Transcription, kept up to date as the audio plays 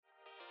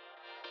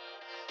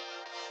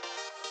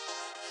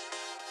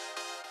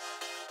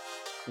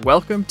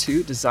Welcome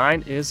to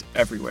Design is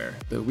Everywhere,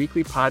 the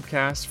weekly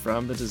podcast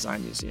from the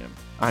Design Museum.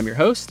 I'm your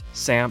host,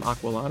 Sam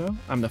Aquilano.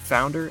 I'm the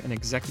founder and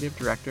executive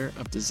director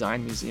of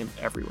Design Museum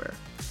Everywhere.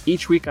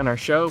 Each week on our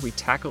show, we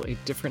tackle a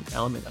different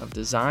element of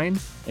design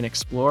and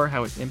explore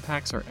how it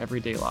impacts our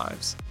everyday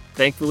lives.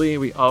 Thankfully,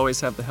 we always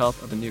have the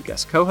help of a new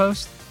guest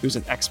co-host who's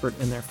an expert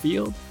in their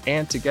field,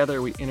 and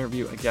together we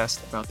interview a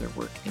guest about their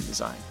work in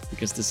design,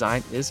 because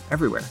design is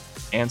everywhere,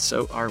 and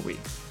so are we.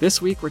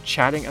 This week, we're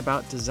chatting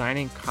about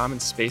designing common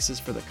spaces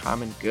for the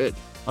common good.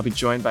 I'll be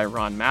joined by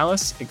Ron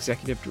Malice,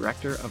 Executive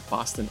Director of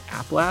Boston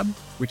App Lab,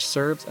 which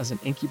serves as an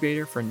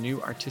incubator for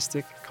new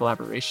artistic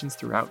collaborations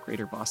throughout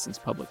Greater Boston's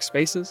public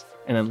spaces.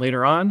 And then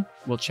later on,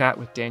 we'll chat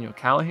with Daniel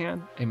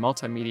Callahan, a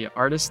multimedia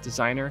artist,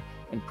 designer,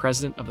 and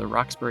president of the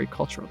Roxbury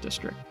Cultural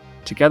District.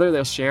 Together,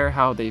 they'll share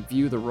how they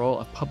view the role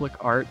of public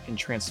art in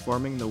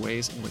transforming the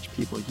ways in which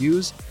people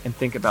use and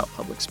think about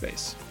public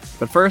space.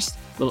 But first,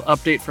 a little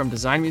update from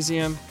Design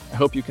Museum. I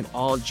hope you can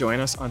all join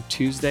us on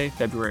Tuesday,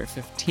 February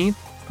 15th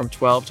from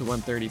 12 to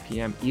 1:30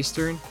 p.m.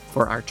 Eastern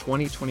for our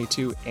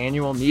 2022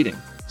 annual meeting.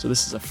 So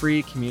this is a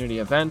free community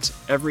event.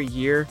 Every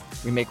year,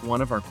 we make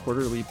one of our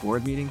quarterly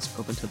board meetings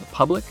open to the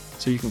public,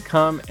 so you can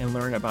come and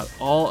learn about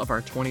all of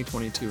our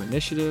 2022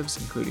 initiatives,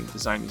 including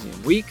Design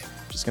Museum Week,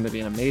 which is going to be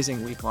an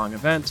amazing week-long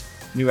event,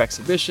 new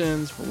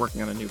exhibitions, we're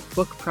working on a new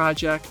book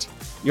project.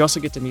 You also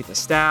get to meet the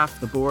staff,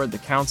 the board, the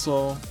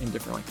council in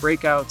different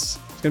breakouts.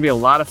 It's going to be a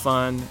lot of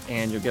fun,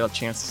 and you'll get a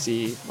chance to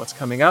see what's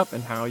coming up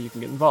and how you can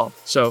get involved.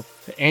 So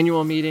the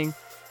annual meeting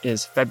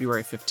is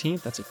February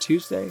 15th. That's a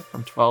Tuesday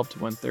from 12 to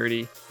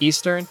 1:30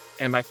 Eastern.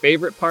 And my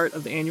favorite part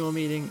of the annual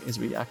meeting is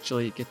we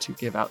actually get to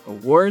give out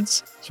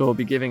awards. So we'll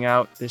be giving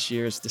out this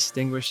year's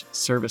Distinguished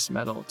Service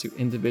Medal to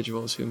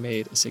individuals who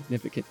made a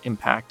significant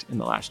impact in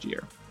the last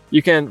year.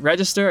 You can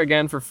register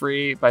again for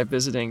free by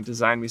visiting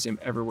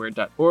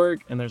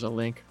designmuseumeverywhere.org, and there's a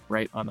link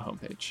right on the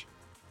homepage.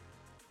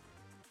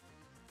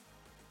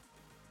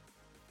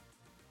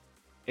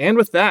 And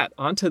with that,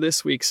 on to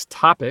this week's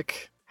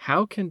topic.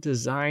 How can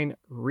design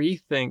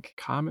rethink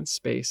common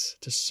space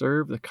to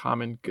serve the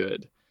common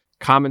good?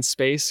 Common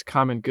Space,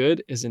 Common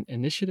Good is an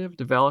initiative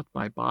developed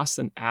by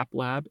Boston App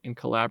Lab in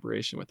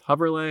collaboration with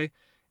Hoverlay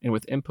and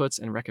with inputs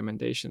and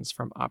recommendations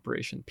from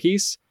Operation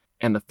Peace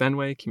and the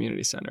Fenway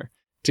Community Center.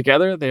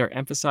 Together, they are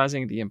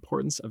emphasizing the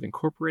importance of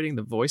incorporating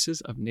the voices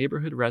of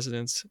neighborhood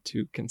residents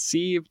to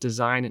conceive,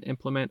 design, and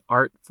implement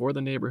art for the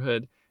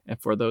neighborhood and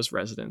for those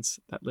residents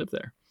that live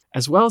there,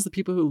 as well as the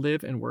people who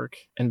live and work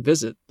and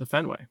visit the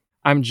Fenway.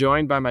 I'm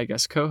joined by my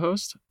guest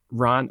co-host,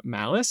 Ron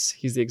Malice.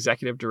 He's the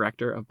executive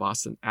director of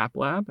Boston App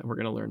Lab, and we're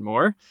going to learn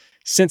more.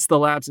 Since the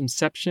lab's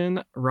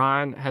inception,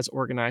 Ron has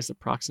organized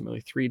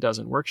approximately 36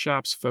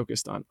 workshops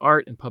focused on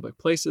art in public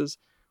places,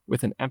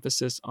 with an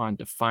emphasis on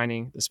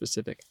defining the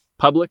specific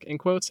public, in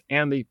quotes,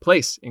 and the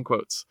place, in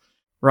quotes.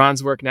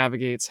 Ron's work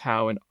navigates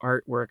how an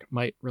artwork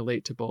might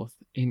relate to both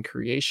in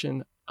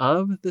creation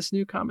of this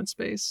new common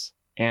space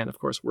and, of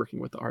course, working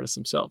with the artists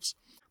themselves.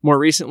 More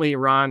recently,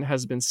 Ron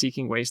has been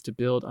seeking ways to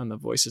build on the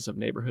voices of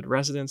neighborhood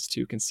residents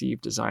to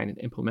conceive, design, and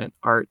implement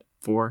art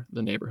for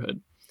the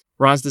neighborhood.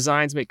 Ron's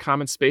designs make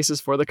common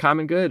spaces for the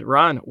common good.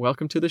 Ron,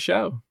 welcome to the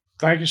show.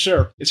 Thank you,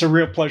 sir. It's a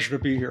real pleasure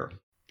to be here.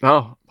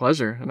 Oh,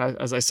 pleasure. And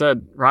as I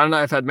said, Ron and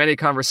I have had many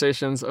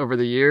conversations over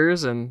the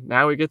years, and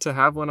now we get to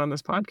have one on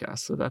this podcast.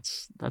 So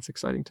that's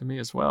exciting to me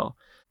as well.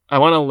 I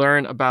want to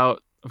learn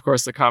about, of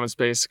course, the Common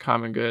Space,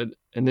 Common Good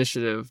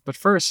initiative. But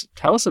first,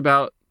 tell us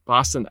about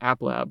Boston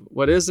App Lab.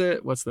 What is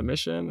it? What's the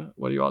mission?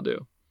 What do you all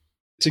do?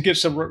 To give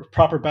some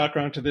proper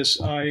background to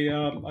this,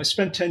 I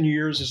spent 10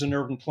 years as an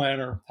urban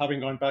planner,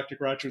 having gone back to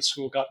graduate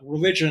school, got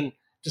religion,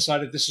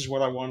 decided this is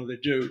what I wanted to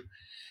do.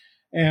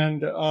 And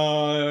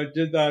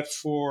did that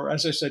for,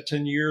 as I said,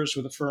 10 years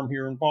with a firm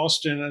here in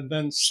Boston, and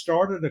then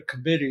started a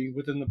committee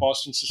within the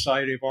Boston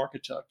Society of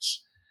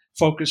Architects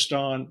focused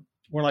on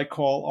what I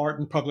call art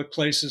in public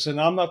places.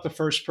 And I'm not the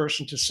first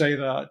person to say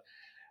that.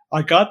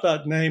 I got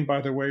that name,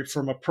 by the way,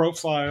 from a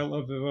profile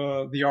of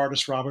the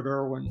artist Robert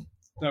Irwin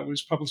that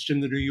was published in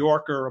the New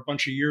Yorker a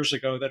bunch of years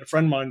ago that a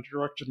friend of mine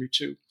directed me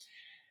to.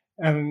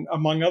 And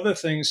among other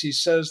things, he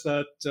says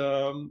that,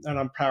 and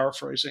I'm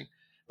paraphrasing,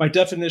 by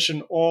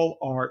definition, all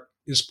art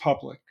is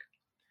public.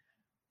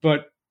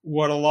 But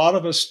what a lot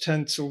of us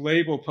tend to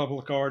label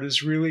public art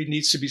is really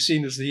needs to be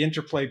seen as the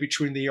interplay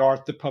between the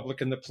art, the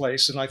public, and the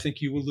place. And I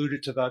think you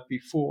alluded to that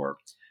before,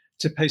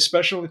 to pay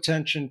special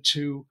attention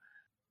to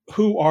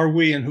who are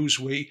we and who's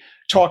we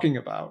talking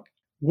about?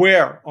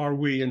 Where are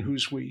we and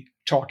who's we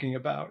talking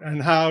about?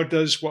 And how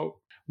does what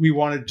we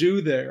want to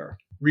do there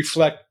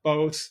reflect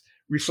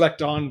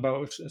on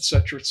both, et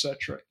cetera, et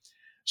cetera.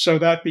 So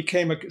that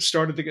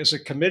started as a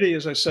committee,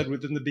 as I said,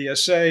 within the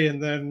BSA,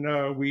 and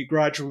then we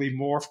gradually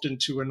morphed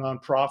into a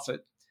nonprofit,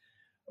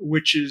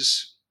 which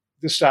is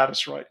the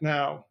status right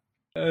now.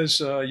 As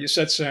you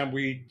said, Sam,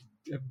 we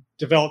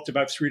developed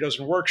about 36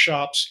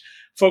 workshops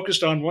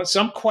focused on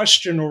some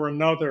question or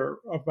another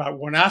about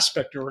one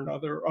aspect or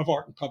another of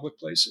art in public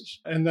places.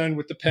 And then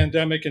with the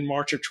pandemic in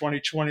March of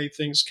 2020,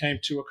 things came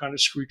to a kind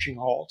of screeching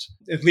halt,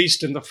 at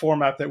least in the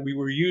format that we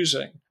were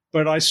using.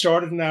 But I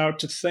started now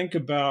to think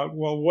about,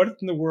 well, what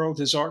in the world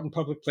does art in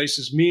public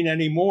places mean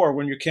anymore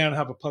when you can't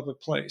have a public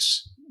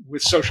place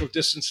with social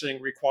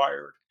distancing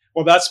required?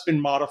 Well, that's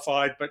been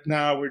modified, but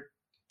now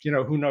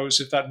who knows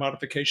if that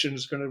modification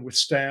is going to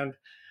withstand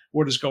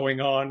what is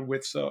going on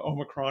with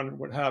Omicron and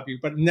what have you.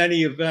 But in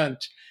any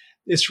event,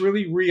 it's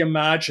really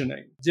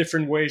reimagining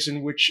different ways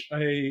in which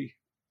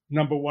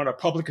number one, a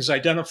public is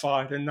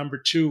identified, and number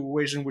two,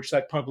 ways in which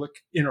that public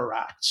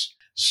interacts.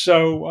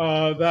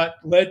 So that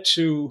led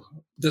to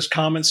this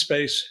common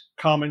space,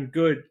 common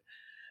good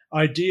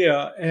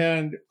idea.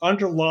 And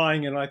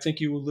underlying, and I think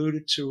you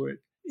alluded to it,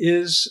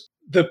 is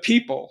the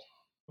people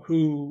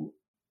who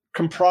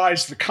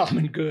comprise the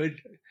common good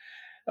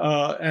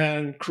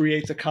and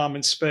create the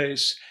common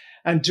space.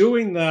 And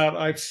doing that,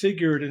 I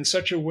figured in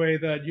such a way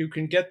that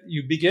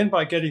you begin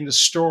by getting the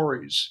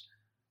stories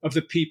of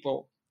the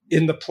people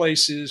in the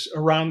places,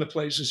 around the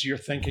places you're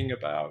thinking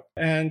about,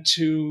 and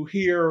to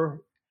hear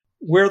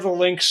where the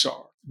links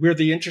are, where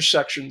the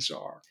intersections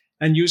are,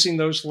 and using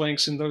those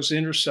links and those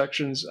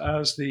intersections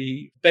as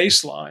the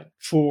baseline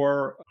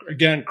for,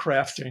 again,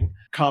 crafting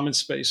common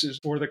spaces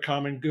for the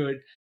common good.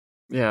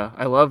 Yeah,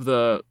 I love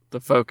the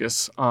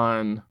focus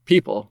on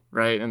people,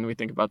 right? And we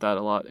think about that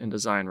a lot in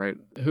design, right?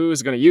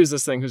 Who's going to use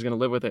this thing? Who's going to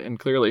live with it? And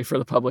clearly for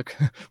the public,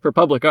 for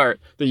public art,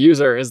 the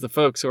user is the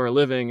folks who are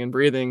living and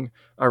breathing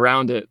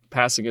around it,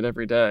 passing it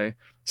every day.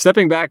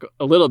 Stepping back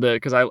a little bit,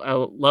 because I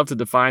love to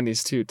define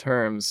these two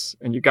terms,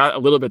 and you got a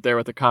little bit there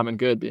with the common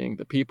good being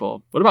the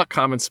people. What about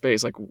common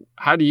space? Like,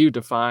 how do you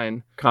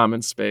define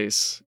common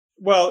space?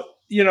 Well,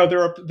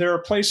 there are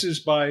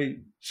places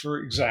for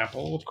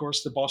example, of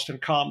course, the Boston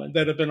Common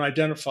that have been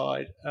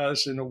identified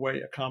as, in a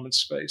way, a common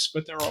space.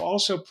 But there are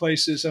also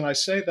places, and I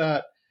say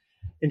that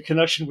in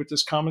connection with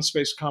this common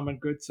space, common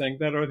good thing,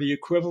 that are the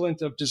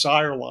equivalent of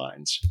desire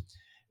lines.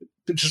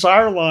 The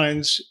desire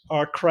lines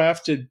are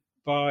crafted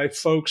by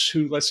folks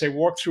who, let's say,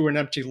 walk through an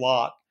empty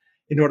lot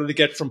in order to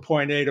get from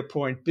point A to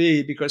point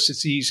B because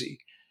it's easy.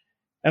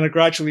 And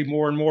gradually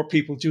more and more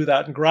people do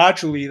that. And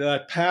gradually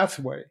that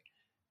pathway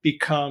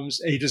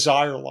becomes a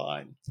desire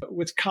line.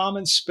 With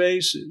common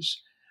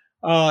spaces,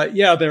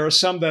 there are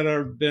some that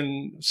have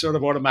been sort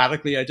of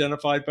automatically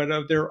identified,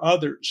 but there are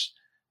others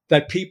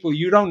that people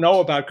you don't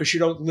know about because you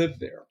don't live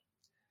there.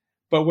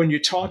 But when you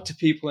talk to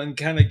people and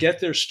kind of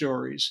get their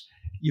stories,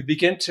 you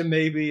begin to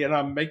maybe, and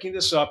I'm making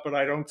this up, but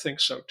I don't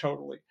think so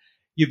totally,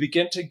 you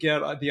begin to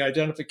get the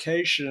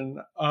identification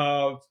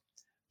of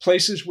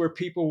places where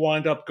people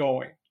wind up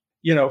going,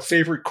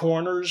 favorite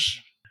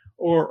corners,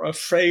 or a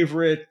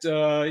favorite,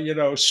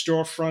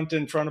 storefront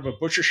in front of a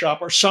butcher shop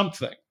or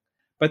something.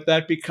 But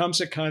that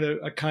becomes a kind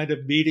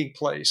of meeting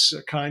place,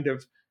 a kind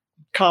of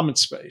common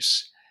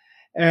space.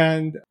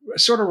 And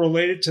sort of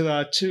related to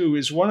that too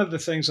is one of the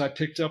things I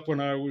picked up when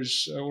I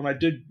was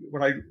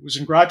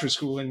in graduate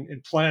school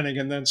in planning,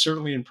 and then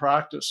certainly in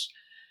practice,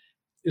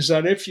 is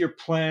that if you're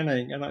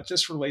planning, and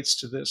this relates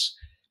to this,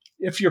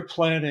 if you're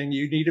planning,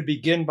 you need to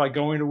begin by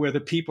going to where the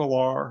people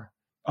are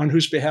on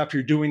whose behalf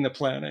you're doing the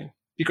planning,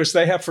 because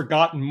they have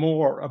forgotten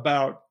more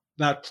about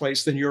that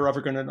place than you're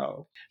ever going to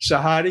know. So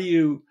how do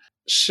you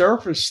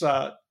surface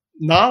that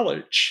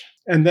knowledge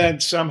and then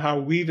somehow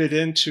weave it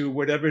into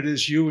whatever it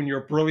is you and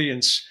your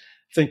brilliance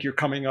think you're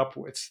coming up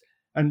with,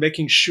 and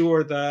making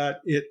sure that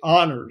it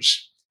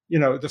honors,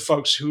 the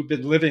folks who've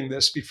been living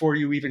this before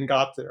you even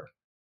got there?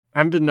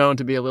 I've been known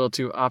to be a little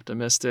too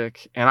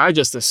optimistic, and I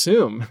just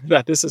assume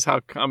that this is how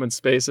common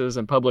spaces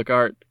and public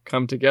art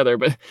come together.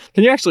 But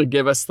can you actually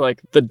give us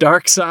like the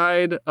dark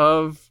side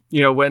of,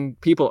 when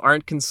people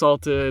aren't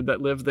consulted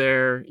that live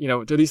there,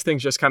 do these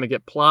things just kind of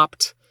get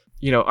plopped,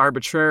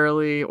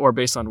 arbitrarily or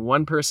based on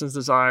one person's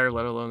desire,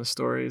 let alone the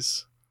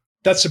stories?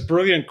 That's a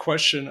brilliant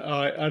question.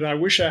 And I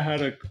wish I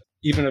had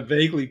even a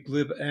vaguely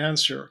glib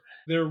answer.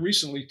 There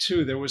recently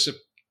too, there was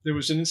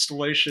an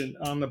installation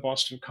on the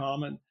Boston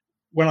Common.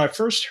 When I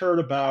first heard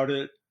about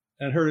it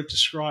and heard it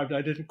described,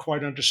 I didn't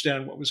quite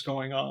understand what was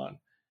going on.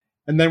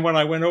 And then when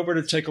I went over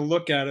to take a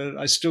look at it,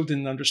 I still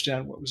didn't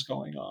understand what was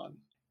going on.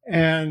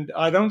 And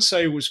I don't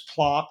say it was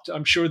plopped.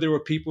 I'm sure there were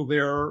people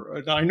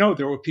there. I know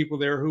there were people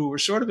there who were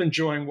sort of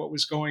enjoying what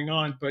was going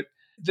on, but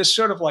this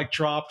sort of like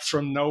dropped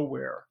from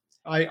nowhere.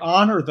 I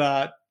honor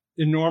that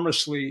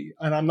enormously.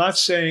 And I'm not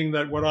saying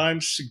that what I'm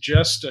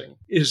suggesting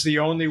is the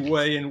only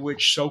way in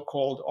which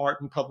so-called art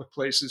in public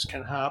places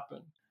can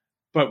happen.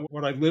 But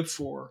what I live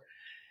for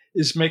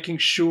is making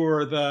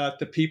sure that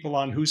the people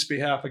on whose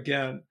behalf,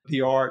 again,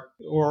 the art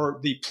or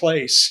the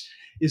place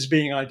is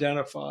being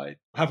identified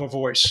have a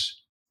voice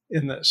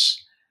in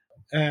this.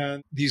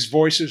 And these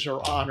voices are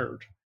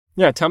honored.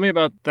 Yeah, tell me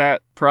about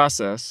that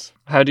process.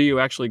 How do you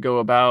actually go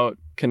about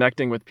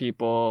connecting with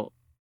people?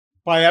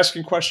 By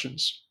asking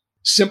questions,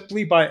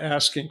 simply by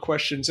asking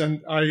questions.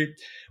 And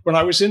when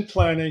I was in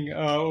planning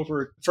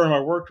over at the firm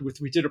I worked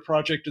with, we did a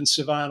project in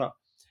Savannah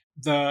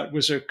that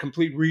was a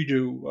complete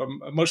redo,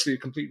 mostly a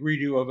complete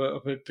redo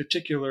of a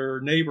particular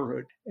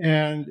neighborhood.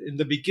 And in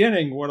the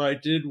beginning, what I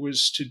did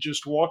was to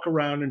just walk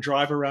around and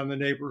drive around the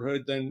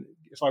neighborhood. Then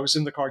if I was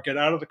in the car, get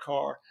out of the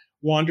car,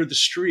 wander the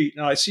street.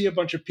 Now I see a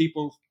bunch of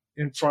people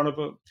in front of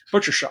a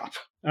butcher shop.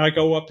 And I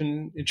go up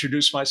and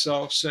introduce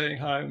myself, saying,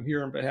 hi, I'm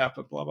here on behalf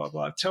of blah, blah,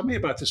 blah. Tell me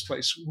about this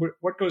place.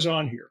 What goes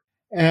on here?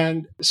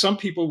 And some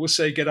people will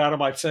say, get out of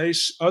my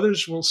face.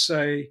 Others will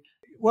say,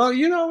 well,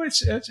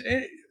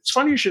 it's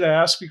funny you should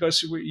ask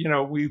because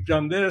we've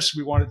done this,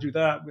 we want to do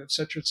that, et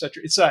cetera, et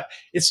cetera.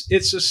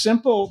 It's a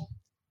simple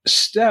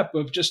step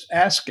of just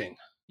asking,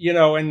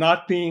 and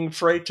not being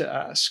afraid to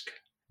ask.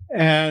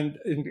 And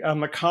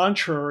on the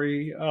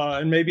contrary,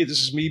 and maybe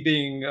this is me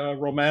being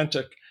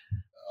romantic,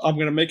 I'm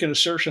going to make an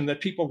assertion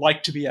that people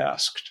like to be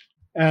asked.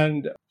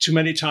 And too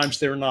many times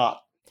they're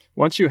not.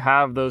 Once you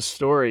have those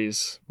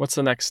stories, what's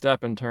the next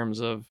step in terms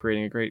of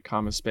creating a great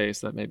common space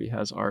that maybe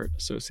has art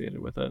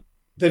associated with it?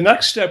 The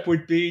next step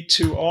would be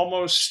to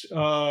almost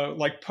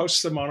like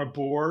post them on a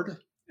board.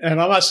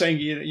 And I'm not saying,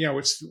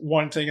 it's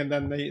one thing and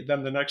then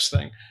the next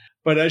thing.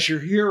 But as you're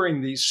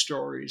hearing these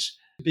stories,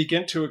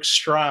 begin to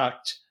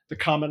extract the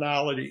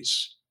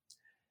commonalities,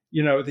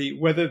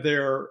 whether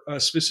they're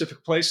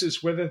specific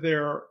places, whether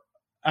they're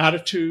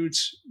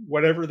attitudes,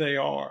 whatever they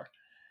are,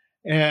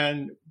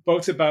 and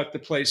both about the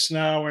place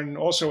now and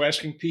also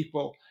asking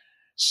people,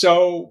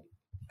 so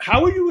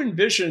how would you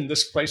envision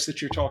this place that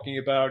you're talking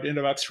about in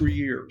about 3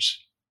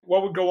 years?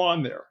 What would go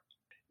on there?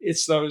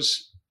 It's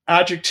those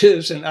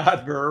adjectives and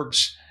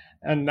adverbs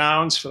and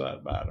nouns, for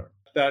that matter,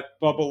 that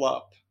bubble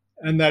up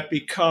and that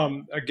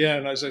become,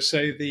 again, as I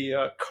say,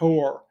 the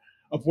core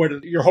of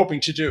what you're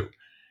hoping to do.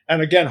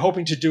 And again,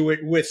 hoping to do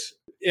it with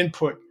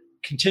input,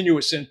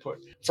 continuous input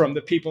from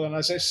the people. And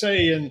as I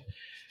say in,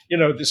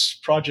 this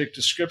project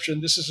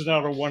description, this is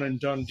not a one and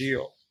done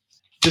deal.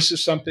 This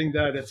is something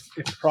that if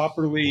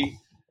properly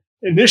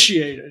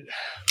initiated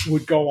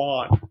would go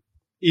on,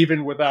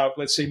 even without,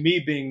 let's say, me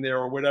being there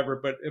or whatever,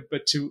 but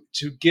to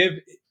give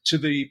to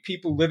the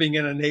people living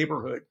in a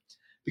neighborhood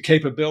the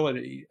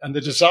capability and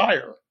the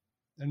desire,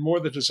 and more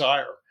the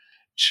desire,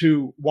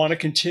 to want to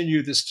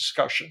continue this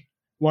discussion,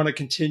 want to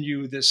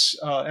continue this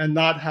and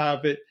not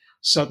have it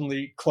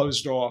suddenly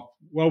closed off.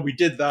 Well, we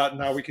did that,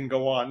 now we can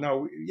go on.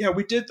 No, yeah,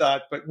 we did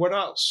that, but what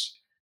else?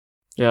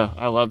 Yeah,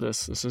 I love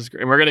this. This is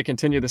great. And we're going to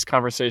continue this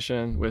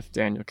conversation with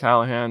Daniel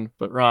Callahan.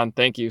 But Ron,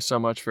 thank you so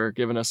much for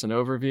giving us an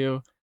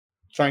overview.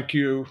 Thank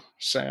you,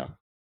 Sam.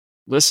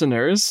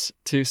 Listeners,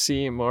 to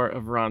see more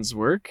of Ron's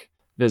work,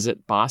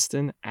 visit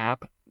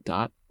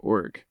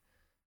bostonapp.org.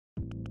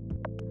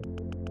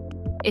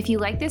 If you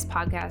like this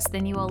podcast,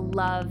 then you will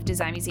love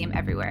Design Museum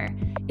Everywhere.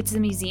 It's a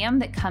museum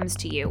that comes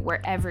to you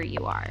wherever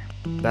you are.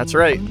 That's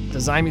right.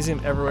 Design Museum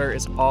Everywhere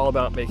is all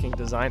about making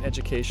design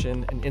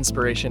education and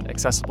inspiration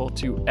accessible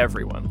to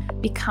everyone.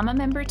 Become a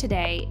member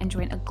today and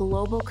join a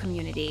global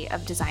community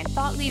of design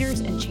thought leaders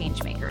and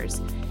change makers.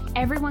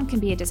 Everyone can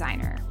be a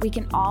designer. We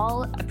can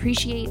all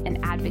appreciate and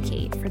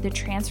advocate for the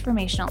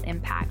transformational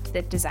impact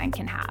that design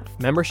can have.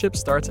 Membership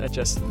starts at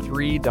just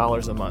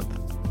 $3 a month,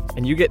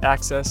 and you get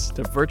access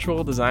to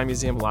virtual Design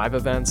Museum live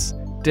events,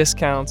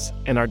 discounts,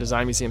 and our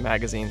Design Museum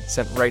magazine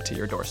sent right to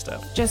your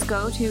doorstep. Just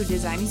go to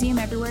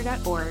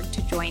designmuseumeverywhere.org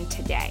to join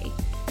today,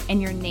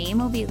 and your name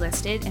will be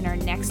listed in our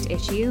next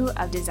issue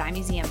of Design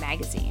Museum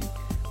magazine,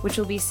 which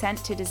will be sent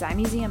to Design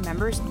Museum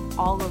members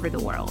all over the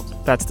world.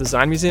 That's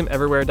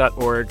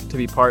designmuseumeverywhere.org to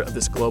be part of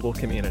this global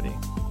community.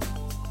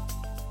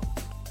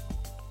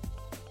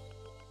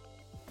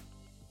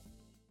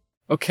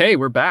 Okay,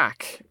 we're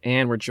back,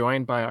 and we're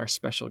joined by our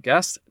special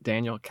guest,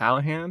 Daniel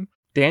Callahan.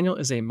 Daniel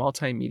is a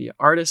multimedia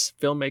artist,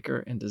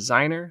 filmmaker, and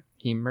designer.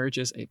 He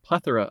merges a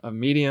plethora of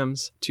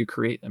mediums to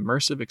create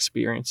immersive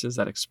experiences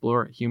that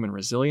explore human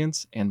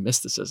resilience and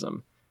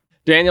mysticism.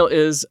 Daniel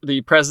is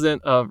the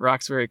president of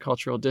Roxbury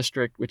Cultural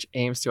District, which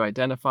aims to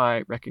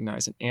identify,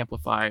 recognize, and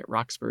amplify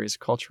Roxbury's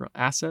cultural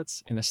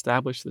assets and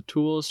establish the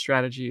tools,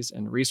 strategies,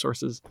 and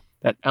resources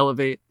that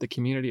elevate the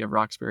community of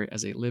Roxbury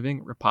as a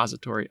living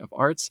repository of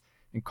arts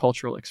and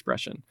cultural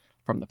expression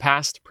from the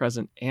past,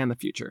 present, and the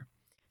future.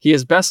 He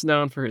is best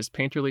known for his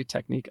painterly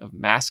technique of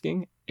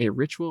masking, a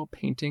ritual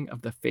painting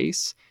of the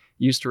face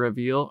used to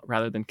reveal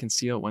rather than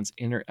conceal one's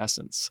inner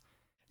essence.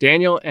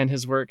 Daniel and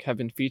his work have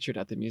been featured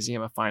at the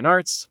Museum of Fine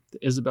Arts,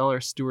 the Isabella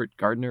Stewart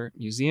Gardner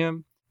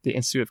Museum, the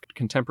Institute of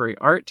Contemporary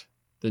Art,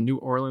 the New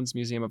Orleans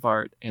Museum of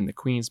Art, and the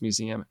Queens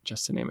Museum,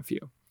 just to name a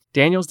few.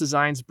 Daniel's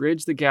designs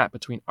bridge the gap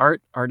between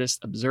art,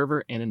 artist,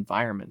 observer, and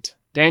environment.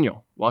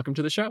 Daniel, welcome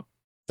to the show.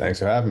 Thanks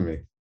for having me.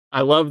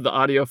 I love the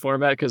audio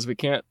format because we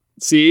can't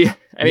see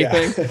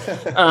anything.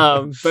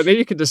 Yeah. But maybe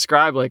you could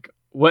describe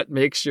what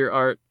makes your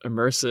art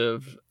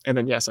immersive. And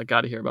then, yes, I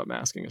got to hear about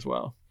masking as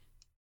well.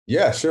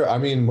 Yeah, sure. I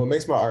mean, what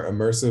makes my art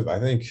immersive, I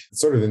think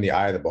it's sort of in the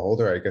eye of the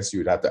beholder. I guess you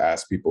would have to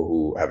ask people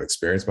who have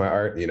experienced my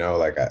art,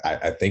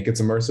 I think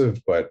it's immersive,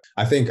 but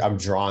I think I'm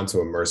drawn to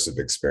immersive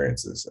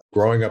experiences.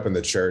 Growing up in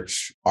the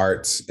church,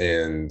 art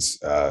and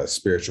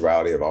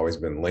spirituality have always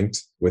been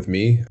linked with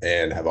me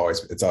and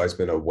it's always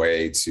been a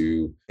way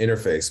to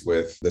interface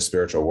with the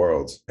spiritual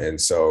world.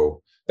 And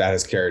so that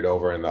has carried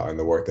over in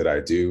the work that I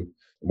do.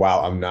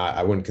 While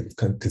I wouldn't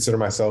consider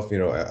myself,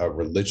 a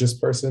religious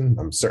person.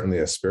 I'm certainly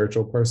a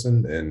spiritual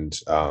person. And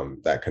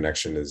that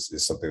connection is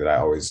something that I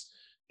always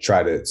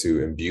try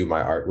to imbue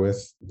my art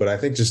with. But I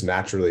think just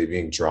naturally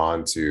being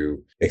drawn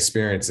to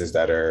experiences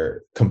that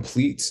are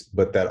complete,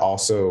 but that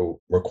also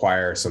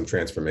require some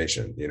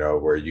transformation,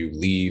 where you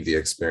leave the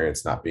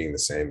experience not being the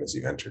same as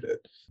you entered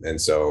it.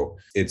 And so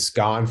it's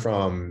gone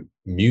from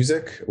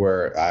music,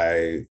 where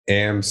I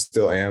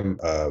still am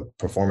a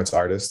performance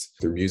artist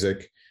through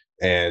music,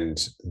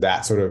 and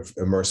that sort of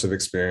immersive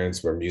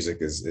experience where music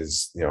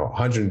is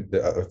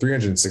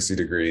 360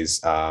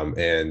 degrees,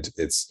 and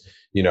it's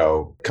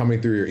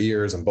coming through your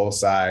ears on both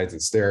sides in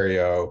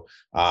stereo,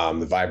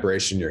 the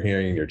vibration you're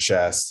hearing in your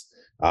chest,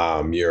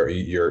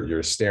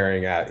 you're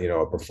staring at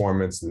a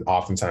performance, and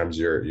oftentimes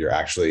you're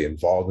actually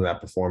involved in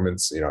that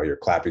performance. You're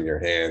clapping your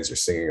hands, you're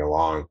singing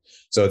along.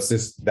 So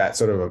it's that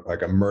sort of like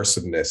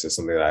immersiveness is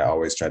something that I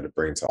always try to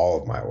bring to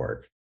all of my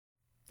work.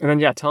 And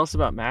then, tell us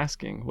about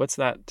masking. What's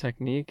that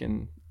technique?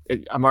 And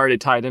I'm already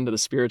tied into the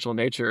spiritual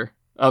nature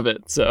of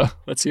it, so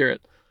let's hear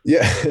it.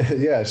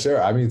 Yeah, sure.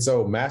 I mean,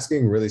 so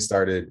masking really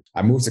started,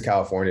 I moved to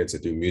California to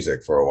do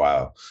music for a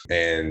while,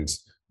 and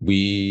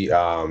we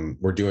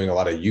were doing a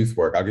lot of youth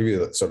work. I'll give you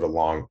the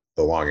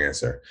long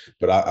answer,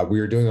 but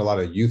we were doing a lot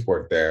of youth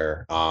work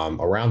there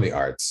around the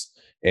arts.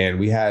 And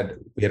we had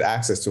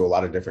access to a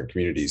lot of different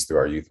communities through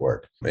our youth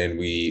work. And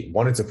we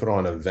wanted to put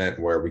on an event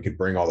where we could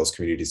bring all those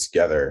communities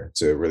together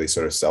to really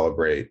sort of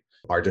celebrate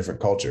our different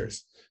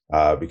cultures,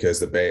 because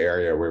the Bay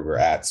Area where we're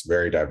at is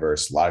very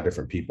diverse, a lot of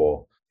different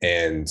people,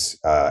 and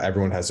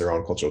everyone has their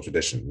own cultural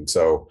tradition. And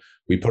so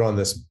we put on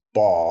this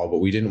ball, but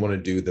we didn't want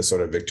to do the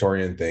sort of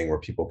Victorian thing where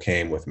people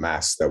came with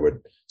masks that would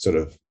sort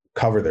of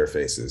cover their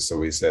faces. So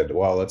we said,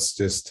 well, let's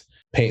just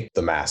paint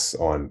the masks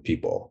on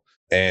people.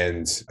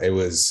 And it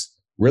was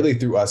really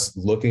through us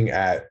looking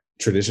at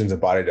traditions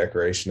of body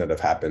decoration that have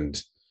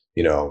happened,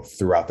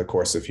 throughout the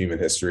course of human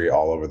history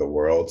all over the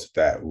world,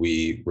 that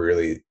we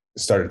really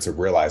started to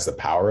realize the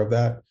power of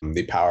that,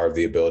 the power of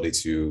the ability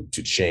to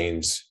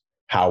change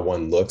how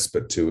one looks,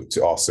 but to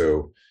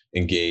also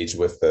engage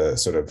with the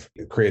sort of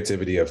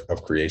creativity of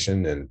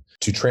creation, and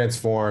to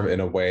transform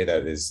in a way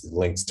that is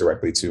linked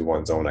directly to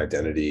one's own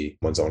identity,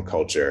 one's own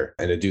culture,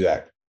 and to do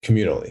that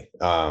communally.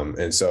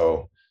 And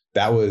so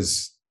that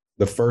was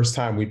the first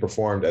time we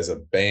performed as a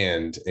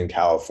band in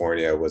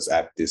California, was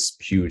at this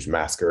huge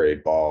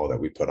masquerade ball that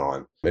we put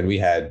on. And we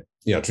had,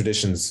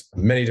 traditions,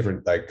 many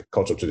different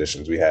cultural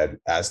traditions. We had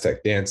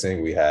Aztec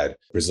dancing, we had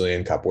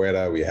Brazilian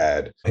capoeira, we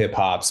had hip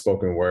hop,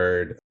 spoken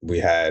word, we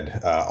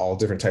had all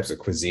different types of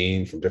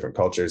cuisine from different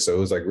cultures. So it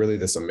was really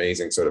this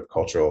amazing sort of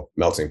cultural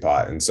melting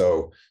pot. And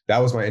so that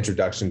was my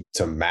introduction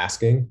to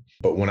masking.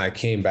 But when I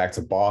came back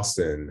to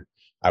Boston,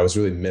 I was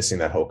really missing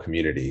that whole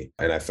community,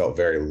 and I felt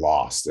very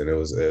lost. And it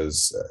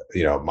was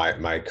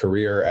my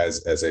career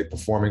as a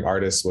performing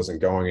artist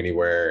wasn't going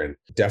anywhere, and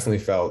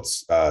definitely felt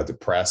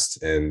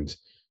depressed. And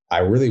I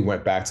really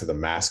went back to the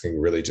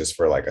masking really just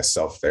for a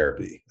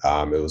self-therapy.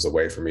 It was a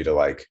way for me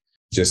to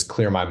just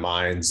clear my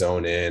mind,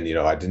 zone in.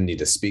 I didn't need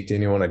to speak to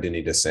anyone. I didn't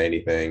need to say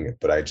anything,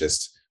 but I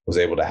just was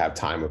able to have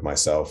time with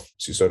myself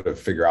to sort of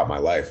figure out my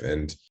life.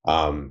 And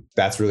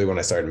that's really when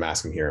I started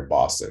masking here in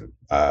Boston.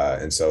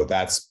 And so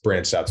that's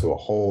branched out to a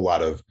whole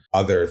lot of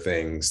other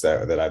things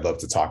that I'd love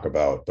to talk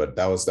about. But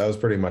that was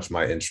pretty much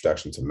my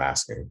introduction to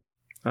masking.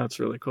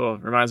 That's really cool.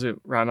 It reminds me,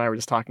 Ron and I were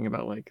just talking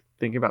about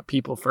thinking about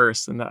people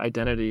first and the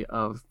identity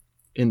of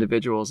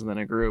individuals and then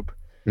a group,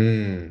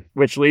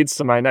 which leads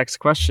to my next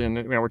question.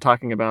 We're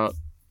talking about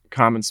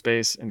common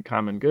space and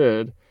common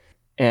good,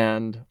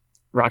 and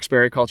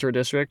Roxbury Cultural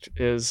District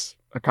is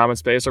a common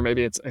space, or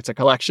maybe it's a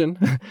collection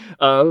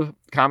of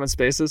common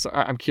spaces.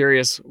 I'm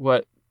curious,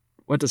 what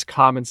does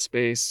common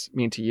space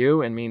mean to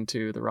you and mean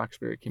to the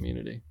Roxbury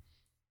community?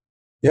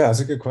 Yeah, that's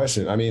a good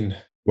question. I mean,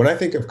 when I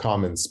think of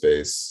common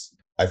space,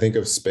 I think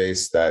of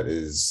space that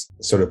is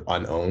sort of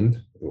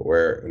unowned,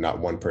 where not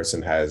one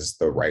person has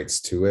the rights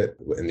to it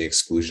in the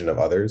exclusion of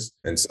others.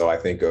 And so I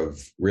think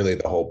of really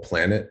the whole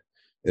planet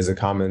is a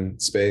common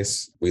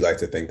space. We like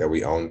to think that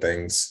we own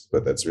things,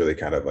 but that's really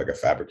kind of a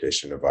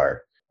fabrication of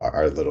our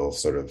little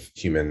sort of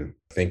human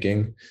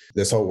thinking.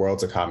 This whole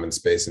world's a common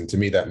space. And to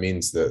me, that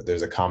means that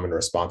there's a common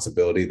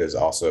responsibility. There's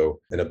also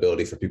an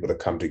ability for people to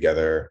come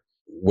together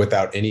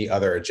without any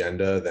other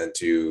agenda than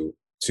to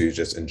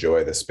just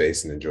enjoy the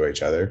space and enjoy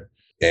each other.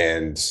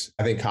 And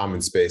I think common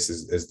space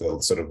is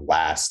the sort of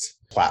last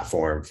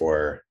platform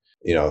for,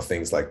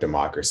 things like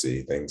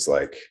democracy, things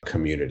like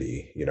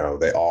community.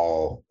 They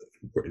all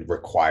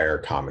require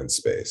common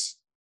space.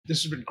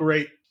 This has been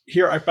great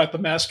here about the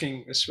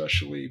masking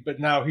especially, but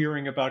now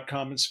hearing about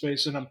common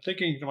space. And I'm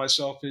thinking to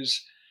myself is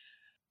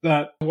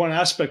that one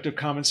aspect of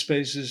common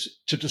space is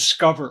to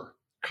discover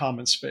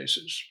common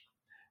spaces,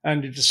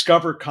 and to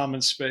discover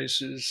common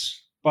spaces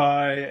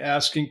by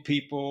asking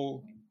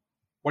people,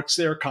 what's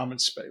their common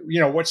space?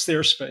 What's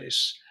their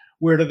space?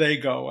 Where do they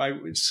go?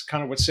 It's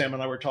kind of what Sam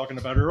and I were talking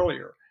about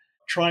earlier,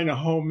 trying to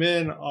home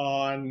in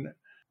on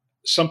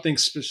something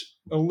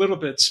a little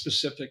bit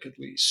specific, at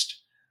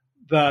least,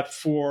 that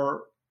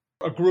for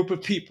a group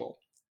of people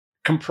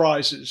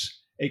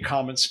comprises a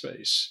common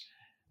space.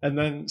 and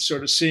then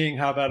sort of seeing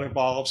how that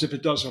evolves, if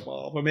it does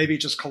evolve, or maybe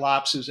it just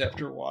collapses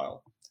after a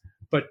while.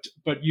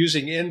 But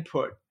using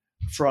input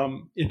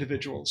from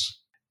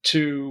individuals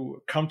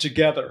to come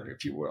together,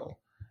 if you will,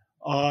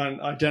 on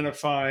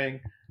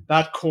identifying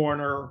that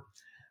corner,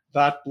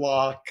 that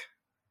block,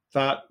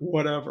 that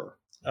whatever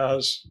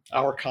as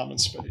our common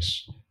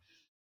space.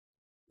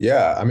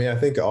 Yeah, I mean, I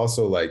think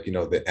also like,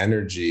 the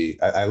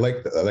energy, I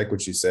like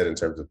what you said in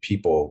terms of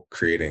people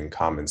creating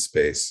common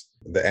space.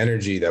 The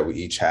energy that we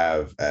each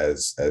have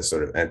as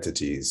sort of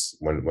entities,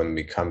 when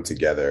we come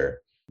together,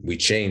 we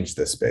change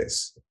the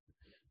space.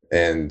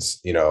 And,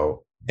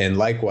 and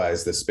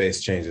likewise, the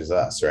space changes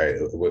us, right?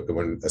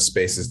 When a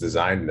space is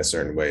designed in a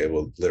certain way, it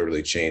will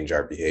literally change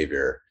our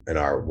behavior and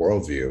our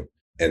worldview.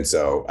 And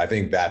so I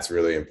think that's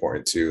really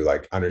important too,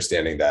 like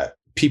understanding that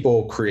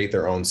people create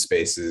their own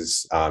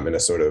spaces in a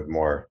sort of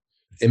more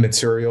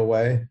immaterial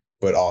way,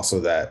 but also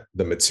that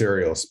the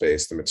material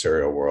space, the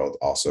material world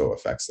also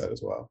affects that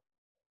as well.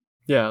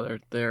 Yeah,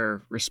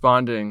 they're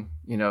responding,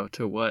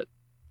 to what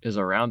is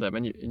around them.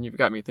 And you've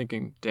got me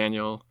thinking,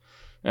 Daniel,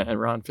 and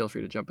Ron, feel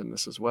free to jump in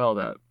this as well,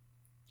 that,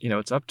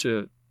 it's up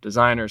to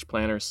designers,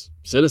 planners,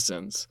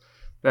 citizens,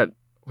 that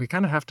we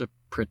kind of have to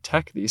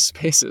protect these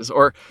spaces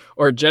or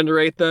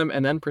generate them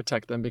and then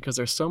protect them, because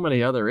there's so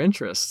many other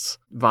interests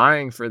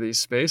vying for these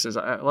spaces.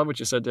 I love what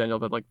you said, Daniel,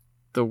 that like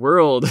the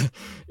world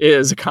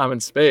is a common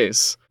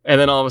space. And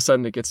then all of a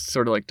sudden it gets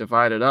sort of like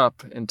divided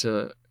up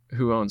into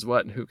who owns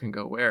what and who can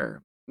go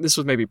where. This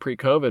was maybe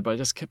pre-COVID, but I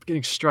just kept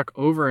getting struck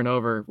over and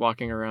over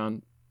walking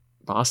around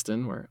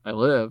Boston, where I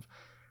live.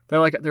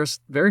 There's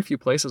very few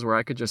places where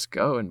I could just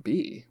go and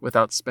be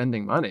without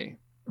spending money,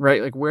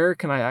 right? Like, where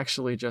can I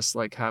actually just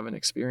like have an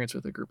experience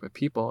with a group of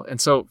people? And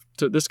so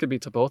this could be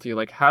to both of you,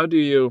 like, how do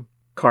you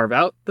carve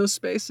out those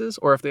spaces?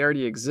 Or if they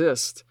already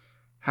exist,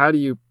 how do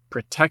you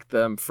protect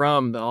them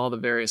from all the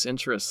various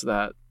interests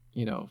that,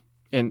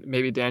 and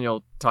maybe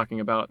Daniel talking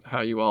about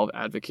how you all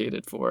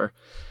advocated for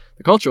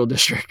the cultural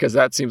district, because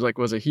that seems like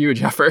was a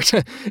huge effort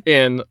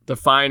in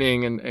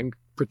defining and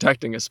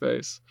protecting a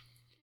space.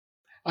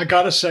 I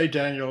got to say,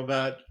 Daniel,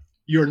 that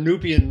your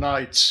Nubian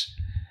Nights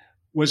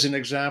was an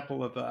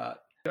example of that.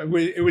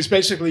 It was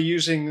basically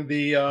using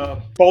the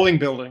bowling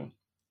building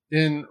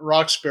in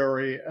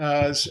Roxbury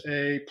as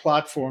a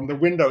platform, the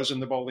windows in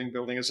the bowling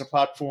building as a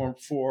platform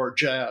for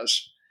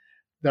jazz.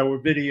 There were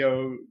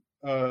videos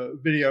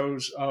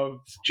of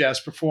jazz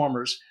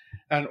performers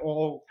and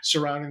all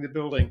surrounding the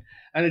building.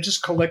 And it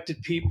just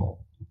collected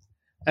people.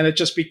 And it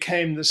just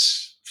became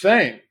this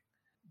thing.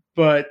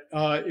 But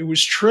it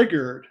was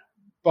triggered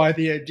by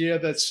the idea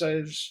that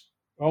says,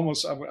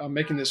 almost, I'm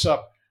making this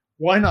up,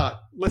 why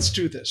not? Let's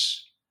do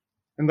this.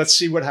 And let's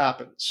see what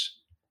happens.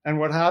 And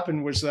what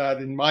happened was that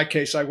in my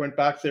case, I went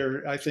back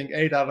there, I think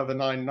 8 out of the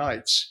 9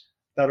 nights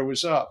that it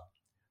was up,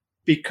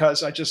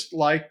 because I just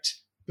liked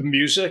the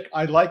music.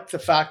 I liked the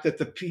fact that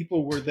the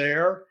people were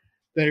there.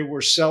 They were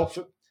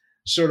sort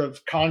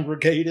of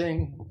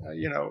congregating,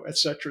 et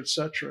cetera, et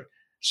cetera.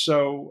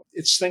 So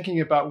it's thinking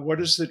about what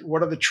are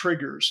the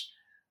triggers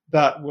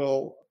that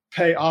will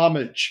pay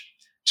homage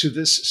to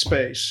this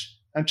space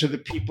and to the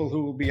people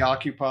who will be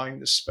occupying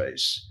this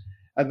space,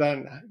 and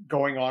then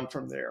going on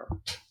from there.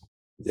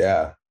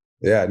 Yeah.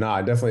 No,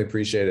 I definitely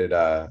appreciated.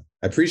 I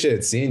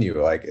appreciated seeing you.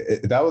 Like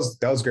that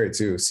was great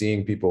too.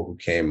 Seeing people who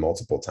came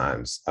multiple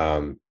times.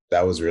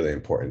 That was really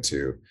important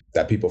too.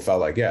 That people felt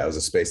like, it was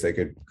a space they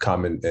could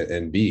come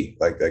and be.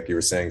 Like you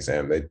were saying,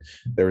 Sam.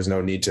 There was no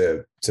need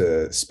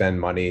to spend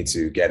money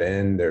to get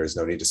in. There was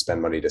no need to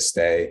spend money to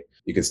stay.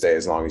 You could stay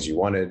as long as you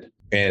wanted.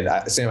 And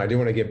Sam, I do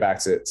want to get back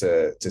to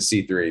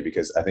C3,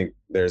 because I think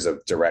there's a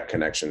direct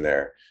connection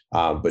there.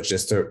 But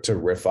just to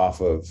riff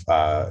off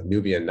of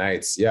Nubian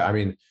Nights, I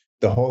mean,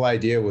 the whole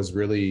idea was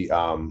really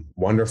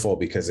wonderful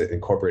because it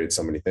incorporated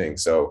so many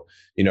things. So,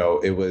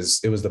 it was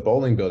the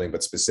bowling building,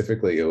 but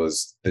specifically it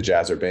was the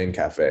Jazz Urbane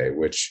Cafe,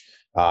 which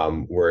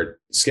were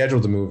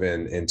scheduled to move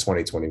in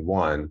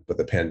 2021, but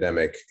the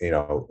pandemic,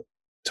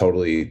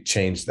 totally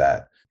changed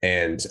that.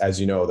 And as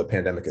you know, the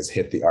pandemic has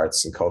hit the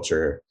arts and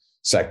culture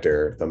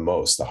sector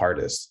the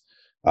hardest.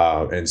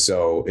 And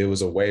so it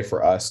was a way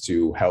for us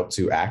to help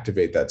to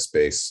activate that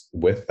space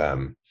with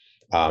them,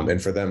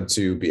 and for them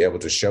to be able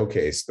to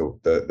showcase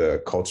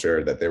the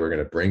culture that they were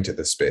going to bring to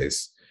the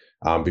space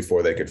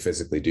before they could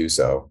physically do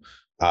so.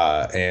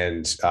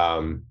 It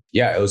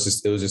was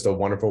just a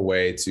wonderful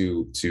way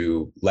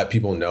to let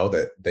people know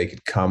that they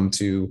could come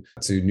to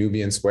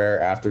Nubian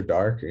Square after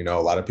dark. A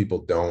lot of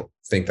people don't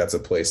think that's a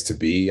place to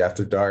be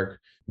after dark,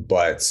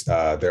 but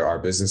there are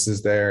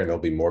businesses there, and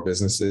there'll be more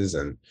businesses.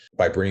 And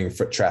by bringing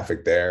foot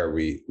traffic there,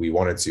 we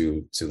wanted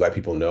to let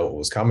people know what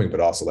was coming, but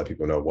also let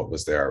people know what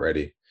was there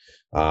already.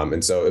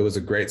 And so it was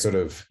a great sort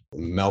of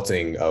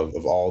melting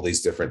of all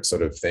these different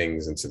sort of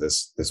things into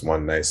this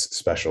one nice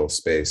special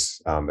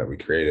space that we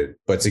created.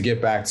 But to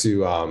get back to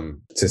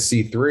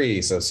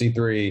C3, so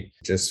C3,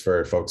 just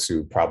for folks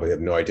who probably have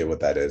no idea what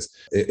that is,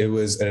 it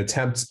was an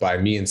attempt by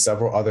me and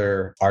several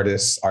other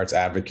artists, arts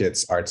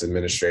advocates, arts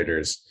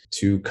administrators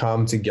to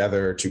come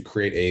together to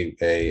create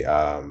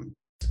a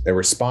a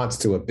response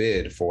to a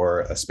bid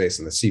for a space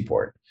in the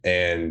seaport.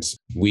 And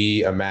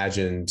we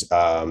imagined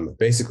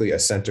basically a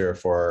center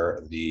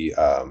for the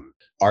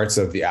arts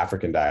of the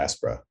African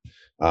diaspora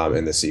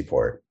in the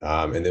seaport.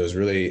 And it was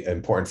really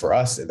important for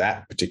us in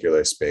that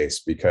particular space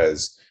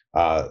because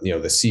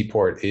the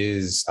seaport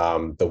is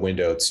the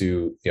window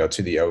to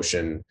the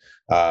ocean,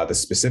 the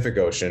specific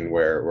ocean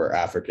where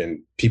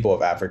African people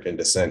of African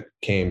descent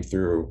came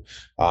through,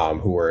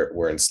 who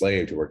were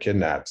enslaved, who were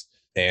kidnapped.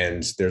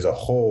 And there's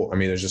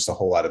just a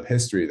whole lot of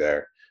history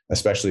there,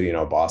 especially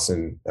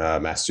Boston,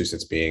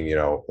 Massachusetts being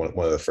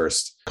one of the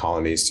first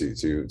colonies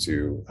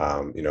to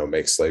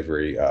make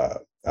slavery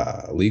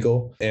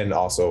legal, and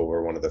also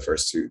we're one of the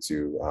first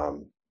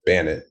to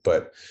ban it.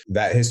 But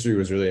that history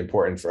was really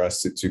important for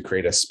us to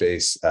create a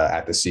space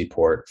at the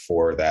seaport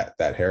for that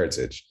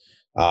heritage.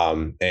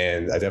 And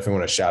I definitely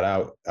want to shout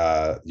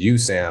out you,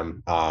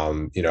 Sam,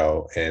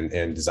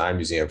 and Design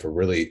Museum for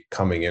really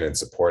coming in and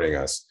supporting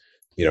us.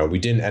 We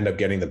didn't end up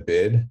getting the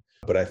bid,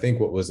 but I think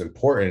what was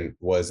important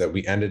was that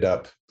we ended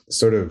up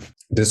sort of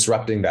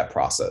disrupting that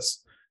process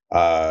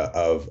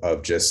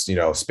of just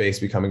space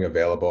becoming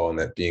available and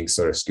that being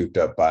sort of scooped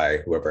up by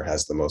whoever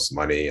has the most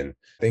money, and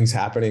things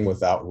happening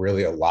without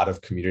really a lot of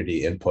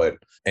community input.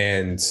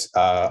 And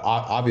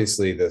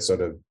obviously the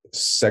sort of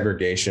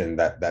segregation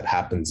that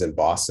happens in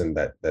Boston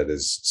that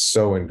is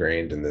so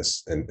ingrained in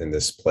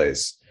this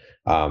place,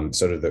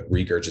 sort of the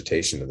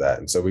regurgitation of that.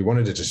 And so we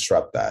wanted to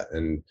disrupt that.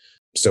 And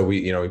so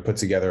we put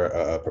together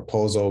a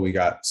proposal. We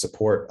got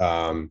support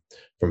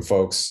from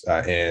folks,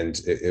 and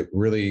it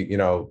really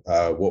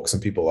woke some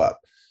people up.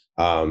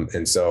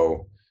 And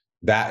so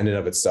that in and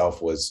of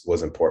itself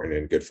was important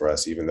and good for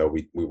us, even though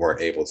we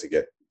weren't able to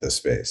get the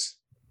space.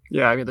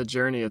 Yeah, I mean, the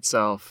journey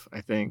itself, I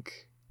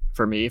think,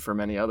 for me, for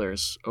many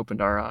others, opened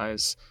our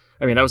eyes.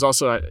 I mean, that was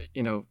also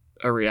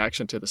a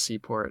reaction to the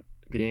seaport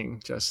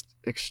being just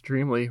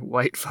extremely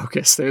white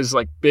focused. There's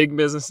like big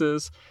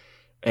businesses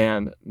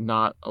and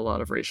not a lot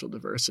of racial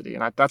diversity.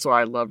 And that's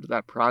why I loved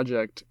that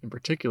project in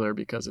particular,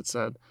 because it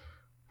said,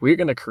 we're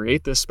going to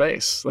create this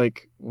space.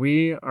 Like,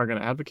 we are going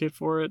to advocate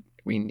for it.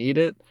 We need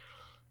it.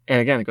 And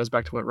again, it goes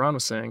back to what Ron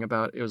was saying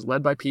about it was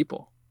led by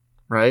people,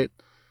 right?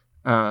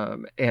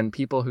 And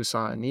people who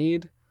saw a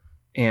need,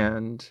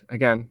 and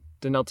again,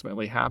 didn't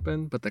ultimately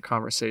happen, but the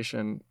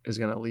conversation is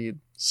going to lead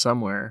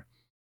somewhere.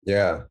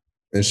 Yeah.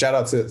 And shout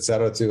out to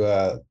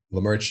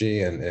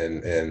Lamerchi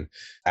and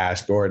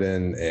Ash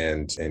Gordon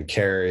and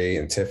Carrie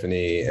and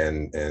Tiffany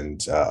and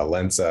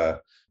Alenza.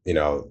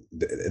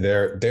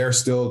 They're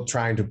still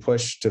trying to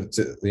push to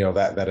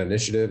that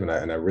initiative, and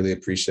I really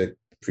appreciate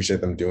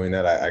them doing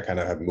that. I kind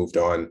of have moved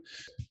on,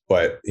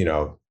 but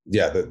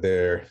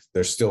they're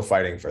still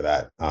fighting for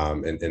that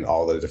in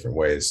all the different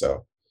ways.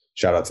 So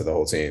shout out to the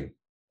whole team.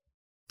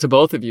 To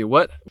both of you,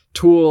 what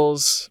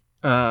tools,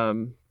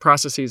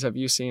 processes have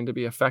you seen to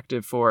be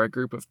effective for a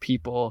group of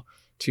people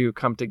to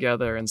come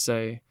together and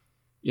say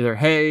either,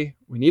 hey,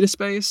 we need a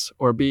space,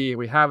 or B,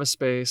 we have a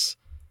space,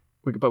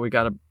 but we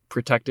got to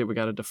protect it. We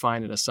got to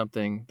define it as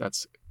something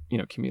that's,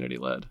 community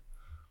led.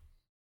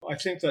 I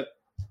think that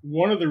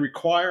one of the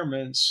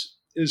requirements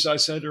is, I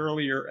said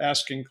earlier,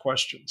 asking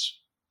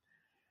questions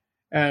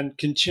and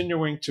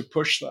continuing to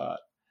push that.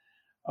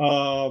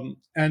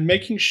 And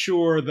making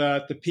sure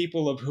that the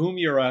people of whom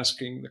you're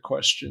asking the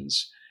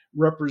questions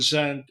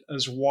represent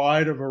as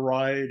wide a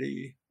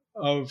variety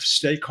of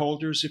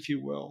stakeholders, if you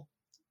will,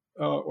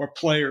 or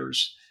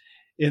players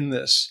in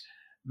this.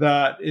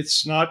 That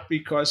it's not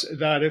because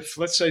that if,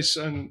 let's say,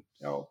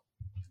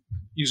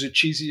 use a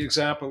cheesy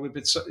example, if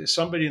it's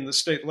somebody in the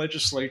state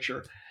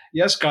legislature,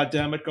 yes,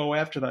 goddamn it, go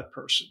after that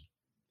person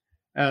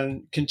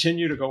and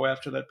continue to go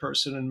after that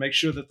person and make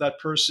sure that that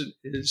person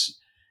is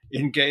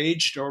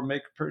engaged, or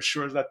make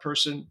sure that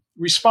person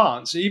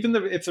responds, even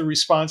if the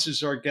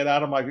responses are get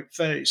out of my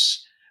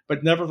face,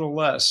 but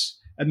nevertheless,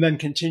 and then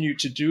continue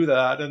to do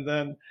that, and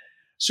then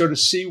sort of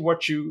see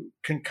what you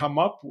can come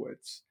up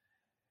with.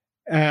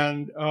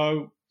 And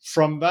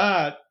from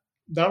that,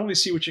 not only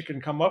see what you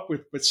can come up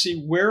with, but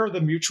see where are the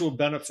mutual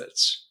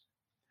benefits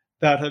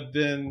that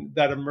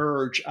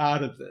emerge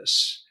out of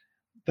this,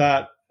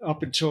 that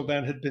up until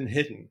then had been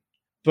hidden.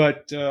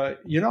 But, I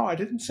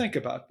didn't think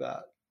about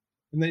that.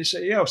 And then you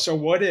say, so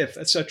what if,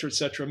 et cetera, et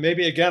cetera.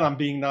 Maybe, again, I'm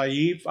being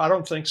naive. I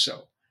don't think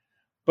so.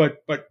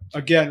 But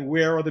again,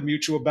 where are the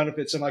mutual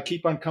benefits? And I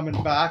keep on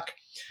coming back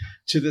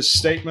to this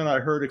statement I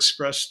heard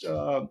expressed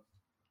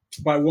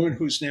by a woman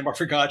whose name I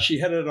forgot. She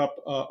headed up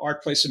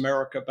Art Place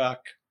America back,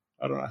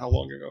 I don't know how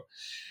long ago.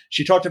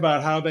 She talked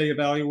about how they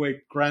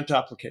evaluate grant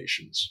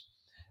applications.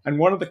 And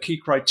one of the key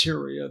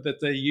criteria that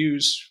they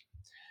use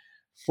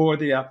for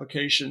the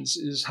applications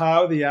is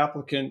how the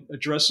applicant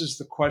addresses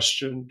the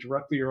question,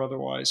 directly or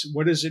otherwise,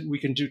 what is it we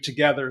can do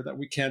together that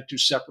we can't do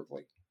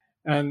separately?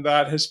 And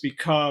that has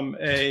become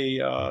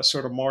a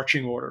sort of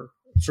marching order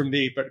for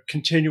me, but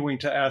continuing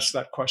to ask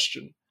that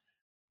question.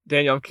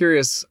 Daniel, I'm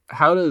curious,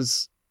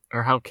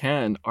 how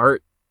can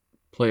art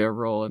play a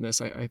role in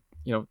this? I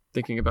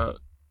thinking about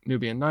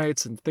Nubian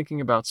Nights and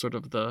thinking about sort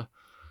of the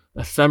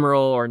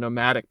ephemeral or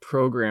nomadic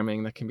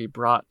programming that can be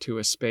brought to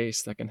a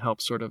space that can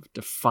help sort of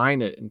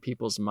define it in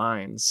people's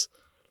minds.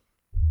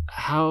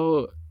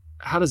 How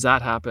does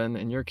that happen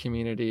in your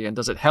community? And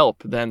does it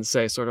help then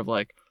say sort of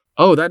like,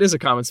 oh, that is a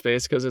common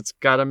space because it's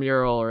got a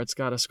mural or it's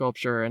got a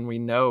sculpture, and we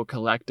know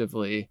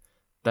collectively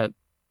that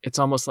it's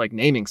almost like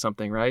naming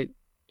something, right?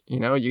 You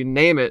know, you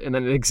name it and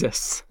then it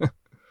exists.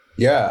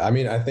 Yeah, I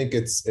mean, I think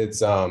it's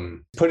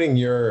putting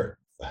your,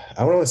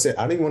 I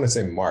don't even want to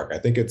say mark. I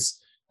think it's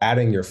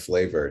adding your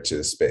flavor to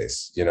the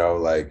space, you know,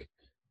 like,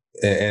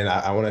 and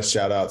I want to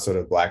shout out sort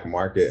of Black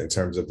Market in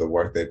terms of the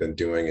work they've been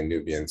doing in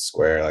Nubian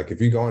Square. Like, if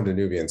you go into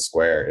Nubian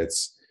Square,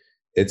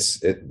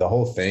 the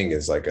whole thing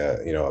is like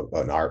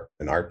an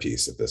art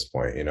piece at this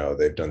point. You know,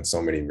 they've done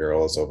so many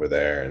murals over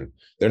there, and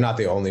they're not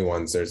the only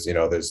ones.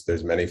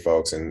 There's many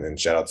folks, and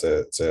shout out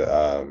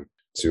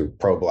to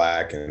Pro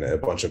Black and a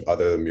bunch of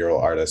other mural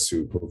artists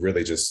who've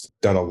really just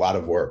done a lot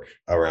of work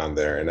around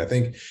there. And I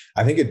think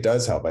it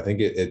does help. I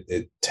think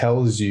it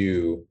tells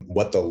you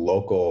what the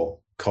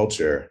local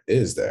culture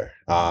is there.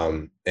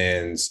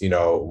 And, you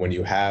know, when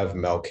you have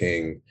Mel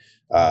King,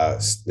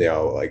 you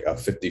know, like a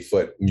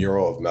 50-foot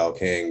mural of Mel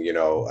King, you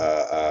know,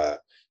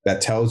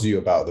 that tells you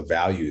about the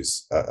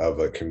values of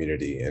a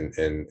community.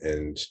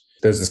 And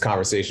there's this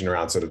conversation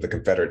around sort of the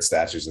Confederate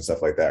statues and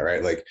stuff like that,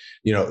 right? Like,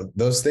 you know,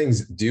 those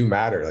things do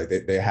matter. Like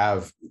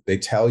they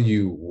tell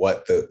you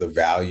what the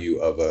value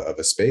of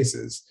a space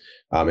is,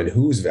 and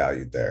who's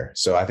valued there.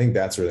 So I think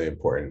that's really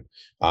important.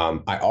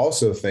 I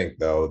also think,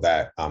 though,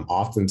 that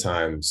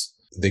oftentimes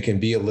they can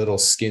be a little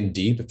skin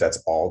deep if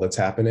that's all that's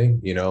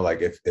happening. You know,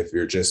 like if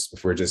we're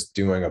just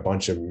doing a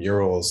bunch of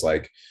murals,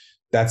 like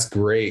that's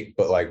great,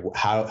 but like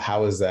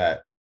how is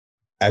that?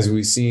 As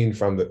we've seen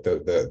from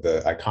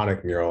the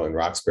iconic mural in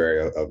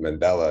Roxbury of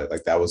Mandela,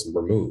 like that was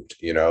removed,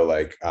 you know,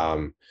 like,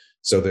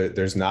 so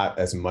there's not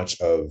as much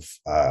of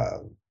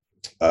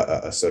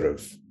a sort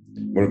of,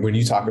 when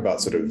you talk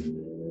about sort of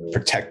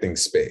protecting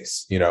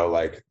space, you know,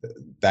 like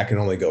that can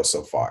only go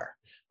so far,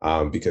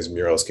 because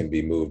murals can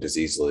be moved as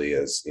easily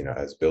as, you know,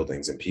 as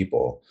buildings and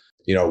people.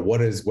 You know, what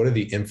are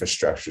the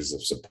infrastructures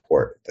of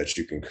support that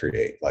you can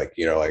create? Like,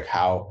 you know, like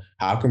how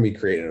can we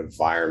create an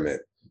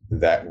environment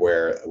that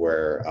where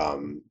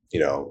you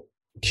know,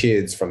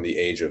 kids from the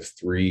age of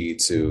 3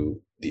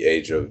 to the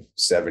age of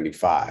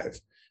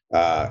 75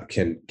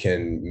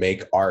 can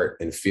make art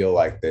and feel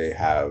like they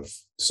have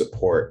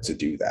support to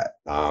do that,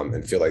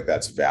 and feel like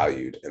that's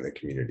valued in the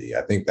community.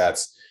 I think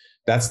that's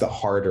the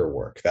harder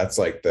work. That's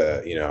like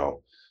the, you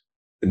know,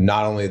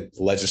 not only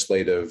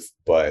legislative,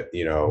 but,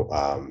 you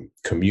know,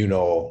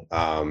 communal,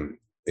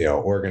 you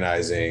know,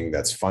 organizing,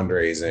 that's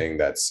fundraising,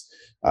 that's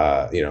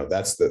you know,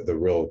 that's the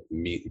real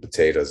meat and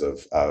potatoes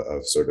of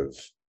sort of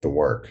the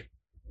work.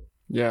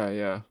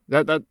 Yeah.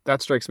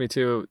 That strikes me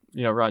too.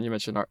 You know, Ron, you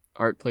mentioned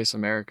Art Place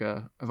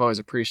America. I've always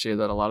appreciated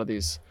that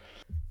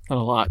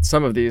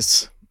some of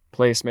these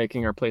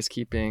placemaking or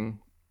placekeeping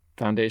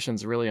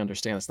foundations really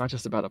understand it's not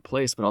just about a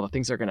place, but all the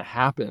things that are going to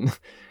happen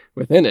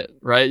within it,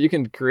 right? You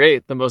can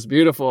create the most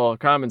beautiful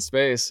common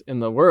space in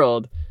the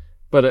world,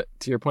 but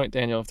to your point,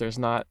 Daniel, if there's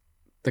not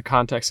the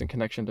context and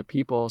connection to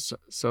people,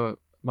 so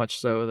much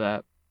so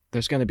that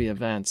there's going to be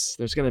events,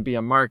 there's going to be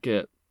a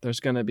market,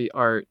 there's going to be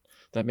art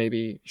that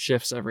maybe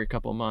shifts every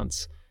couple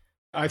months.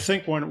 I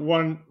think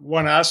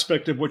one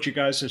aspect of what you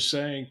guys are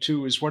saying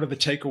too is, what are the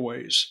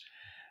takeaways?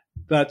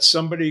 That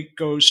somebody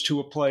goes to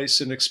a place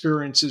and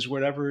experiences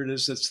whatever it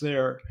is that's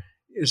there.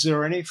 Is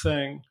there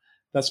anything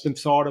that's been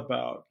thought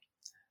about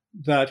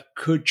that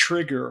could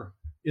trigger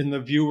in the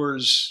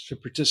viewer's, the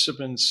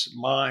participant's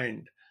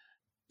mind,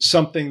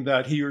 something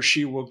that he or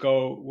she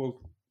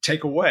will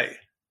take away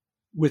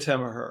with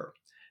him or her,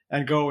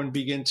 and go and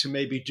begin to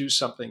maybe do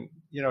something,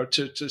 you know,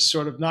 to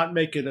sort of not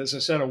make it, as I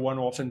said, a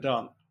one-off and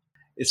done.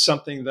 It's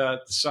something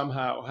that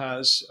somehow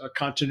has a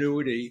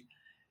continuity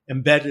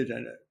embedded in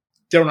it.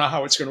 Don't know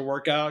how it's going to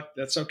work out.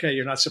 That's okay.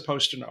 You're not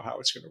supposed to know how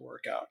it's going to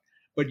work out,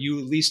 but you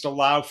at least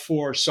allow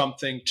for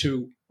something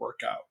to work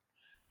out.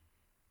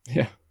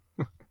 Yeah.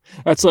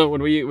 That's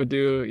when we would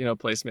do, you know,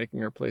 placemaking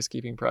or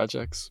placekeeping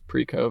projects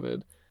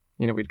pre-COVID.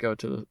 You know, we'd go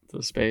to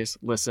the space,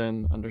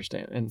 listen,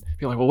 understand, and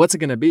be like, well, what's it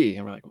going to be?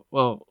 And we're like,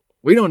 well,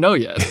 we don't know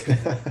yet.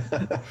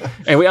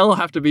 And we all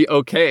have to be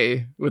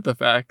okay with the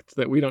fact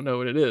that we don't know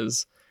what it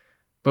is.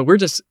 But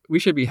we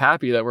should be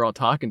happy that we're all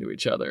talking to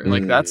each other.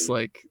 Like, that's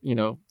like, you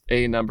know,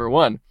 number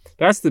one.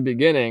 That's the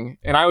beginning.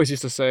 And I always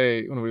used to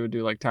say when we would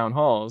do like town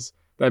halls,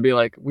 that'd be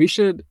like, we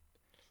should,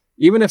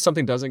 even if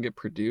something doesn't get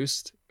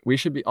produced, we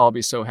should all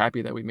be so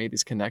happy that we made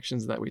these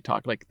connections, that we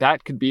talked. Like,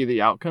 that could be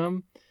the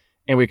outcome.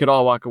 And we could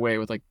all walk away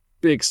with like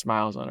big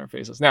smiles on our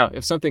faces. Now,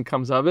 if something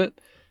comes of it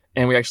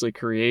and we actually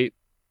create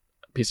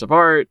piece of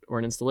art or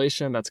an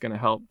installation that's going to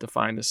help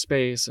define the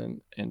space and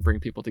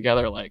bring people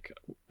together, like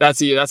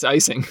that's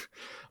icing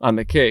on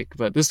the cake.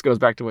 But this goes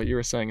back to what you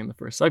were saying in the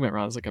first segment,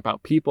 Ron. It's like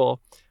about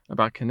people,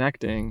 about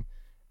connecting,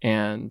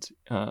 and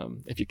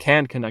if you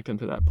can connect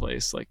into that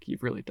place, like,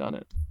 you've really done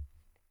it.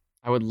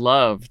 I would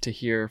love to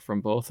hear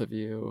from both of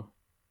you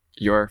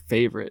your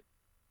favorite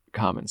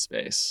common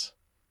space.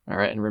 All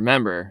right. And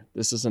remember,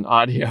 this is an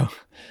audio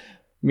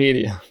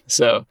medium.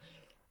 So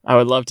I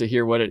would love to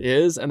hear what it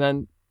is. And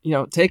then,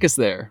 take us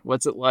there.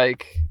 What's it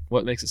like?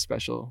 What makes it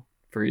special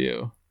for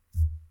you?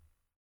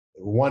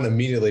 One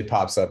immediately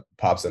pops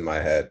in my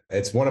head.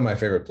 It's one of my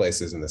favorite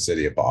places in the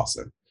city of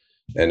Boston,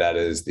 and that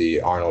is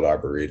the Arnold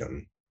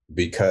Arboretum,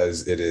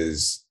 because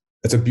it's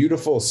a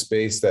beautiful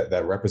space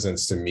that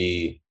represents to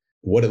me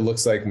what it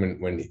looks like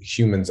when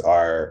humans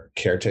are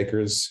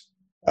caretakers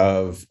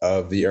of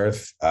the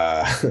earth.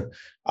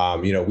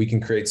 We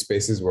can create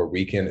spaces where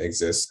we can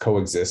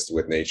coexist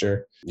with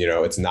nature.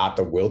 It's not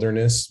the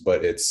wilderness,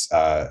 but it's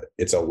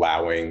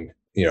allowing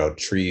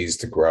trees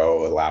to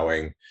grow,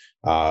 allowing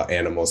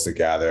animals to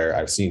gather.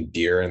 I've seen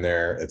deer in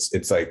there. It's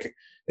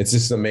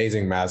just an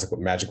amazing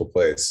magical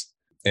place,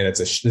 and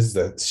this is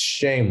a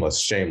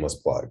shameless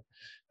plug.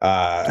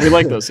 We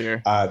like those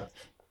here.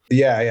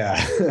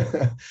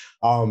 Yeah.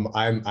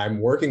 I'm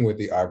working with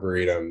the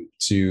Arboretum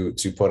to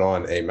put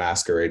on a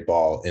masquerade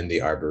ball in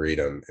the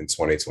Arboretum in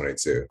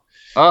 2022.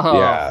 Oh,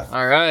 yeah.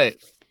 All right.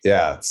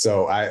 Yeah.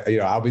 So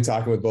I'll be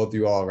talking with both of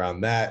you all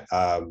around that,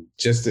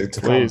 just to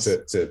come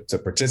to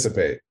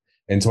participate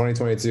in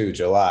 2022,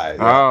 July.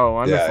 Yeah. Oh,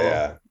 wonderful.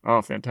 Yeah.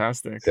 Oh,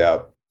 fantastic. Yeah.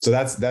 So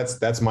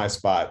that's my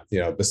spot,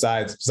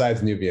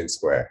 besides Nubian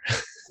Square.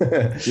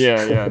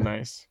 Yeah.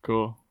 Nice.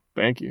 Cool.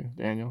 Thank you,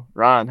 Daniel.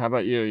 Ron, how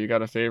about you? You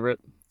got a favorite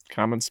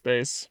common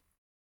space?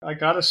 I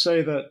got to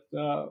say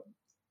that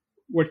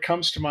what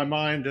comes to my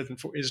mind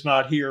is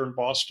not here in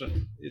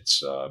Boston.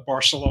 It's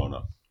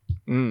Barcelona.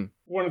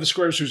 One of the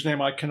squares whose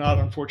name I cannot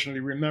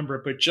unfortunately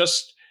remember, but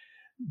just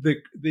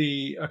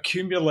the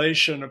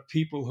accumulation of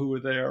people who are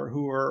there,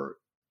 who are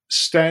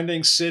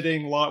standing,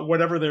 sitting,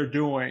 whatever they're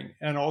doing,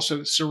 and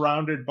also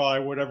surrounded by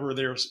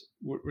we're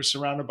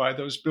surrounded by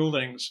those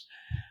buildings.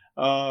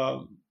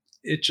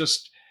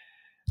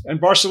 And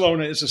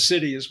Barcelona as a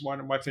city is one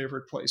of my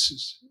favorite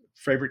places,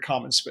 favorite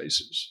common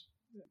spaces.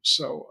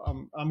 So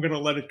I'm going to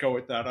let it go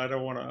at that. I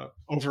don't want to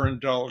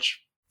overindulge.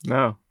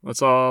 No,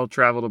 let's all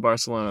travel to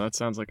Barcelona. That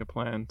sounds like a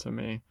plan to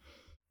me.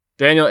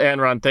 Daniel and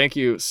Ron, thank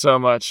you so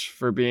much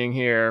for being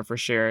here, for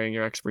sharing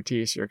your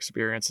expertise, your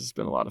experience. It's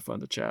been a lot of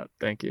fun to chat.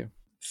 Thank you.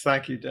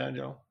 Thank you,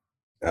 Daniel.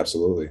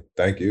 Absolutely.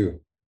 Thank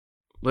you.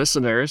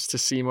 Listeners, to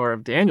see more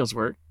of Daniel's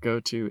work, go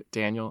to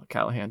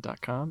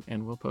danielcallahan.com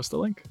and we'll post a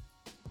link.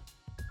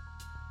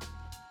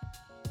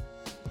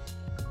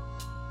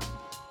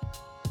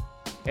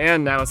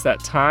 And now it's that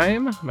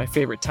time, my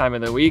favorite time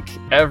of the week.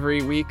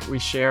 Every week we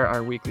share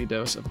our weekly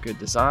dose of good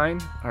design,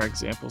 our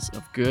examples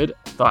of good,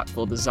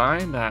 thoughtful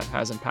design that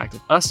has impacted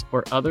us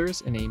or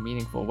others in a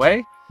meaningful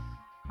way.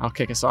 I'll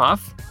kick us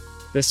off.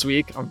 This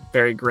week, I'm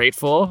very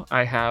grateful.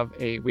 I have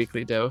a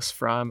weekly dose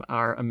from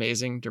our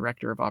amazing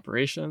Director of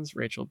Operations,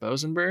 Rachel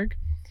Bosenberg.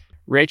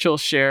 Rachel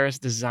shares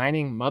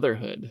Designing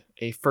Motherhood,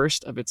 a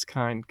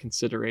first-of-its-kind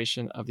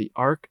consideration of the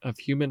arc of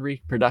human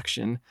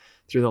reproduction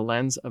through the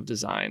lens of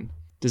design.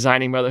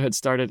 Designing Motherhood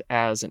started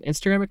as an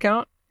Instagram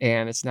account,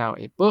 and it's now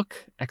a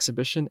book,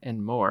 exhibition,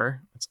 and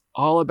more. It's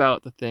all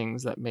about the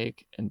things that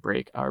make and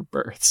break our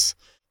births.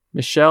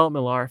 Michelle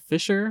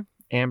Millar-Fisher,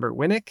 Amber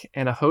Winnick,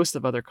 and a host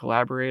of other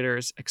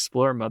collaborators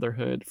explore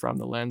motherhood from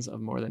the lens of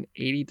more than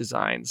 80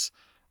 designs,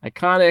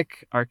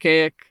 iconic,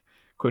 archaic,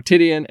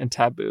 quotidian, and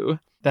taboo,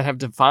 that have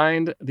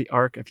defined the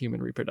arc of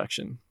human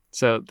reproduction.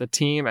 So the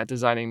team at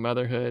Designing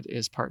Motherhood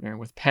is partnering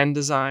with Penn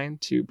Design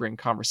to bring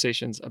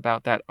conversations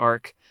about that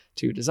arc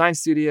to design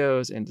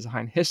studios and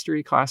design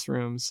history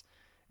classrooms.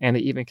 And they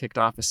even kicked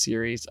off a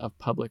series of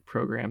public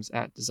programs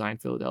at Design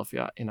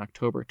Philadelphia in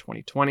October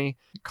 2020,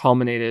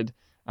 culminated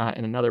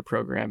in another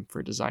program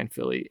for Design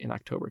Philly in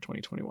October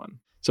 2021.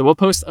 So we'll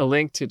post a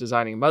link to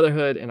Designing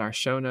Motherhood in our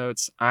show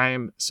notes.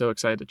 I'm so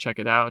excited to check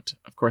it out.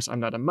 Of course, I'm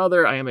not a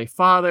mother, I am a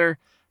father,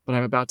 but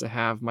I'm about to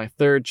have my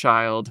third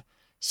child.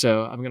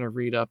 So I'm going to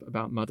read up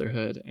about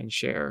motherhood and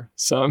share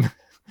some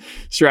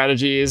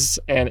strategies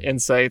and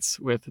insights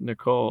with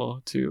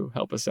Nicole to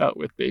help us out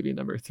with baby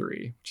number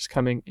 3, which is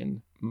coming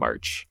in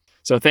March.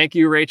 So thank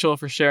you, Rachel,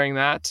 for sharing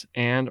that.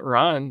 And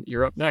Ron,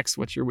 you're up next.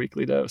 What's your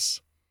weekly dose?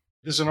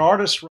 There's an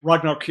artist,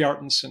 Ragnar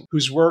Kjartansson,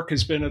 whose work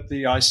has been at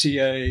the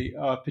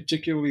ICA,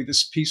 particularly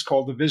this piece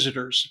called The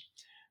Visitors,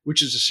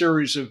 which is a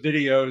series of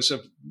videos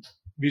of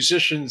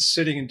musicians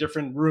sitting in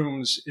different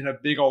rooms in a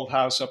big old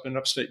house up in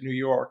upstate New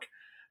York,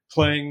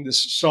 playing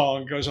this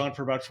song. It goes on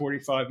for about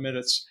 45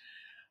 minutes.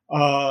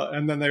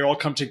 And then they all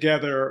come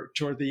together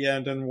toward the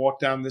end and walk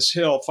down this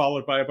hill,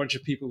 followed by a bunch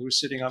of people who are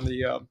sitting on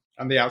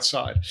the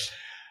outside.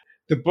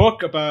 The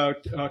book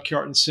about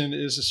Kjartansson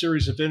is a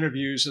series of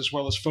interviews as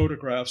well as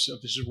photographs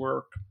of his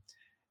work.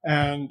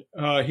 And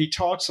he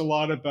talks a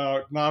lot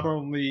about not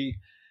only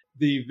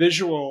the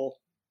visual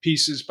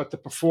pieces, but the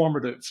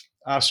performative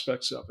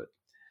aspects of it,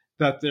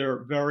 that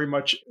they're very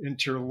much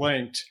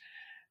interlinked.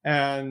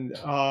 And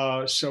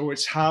so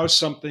it's how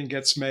something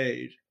gets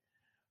made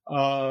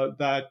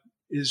that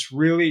was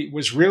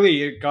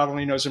really, God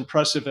only knows,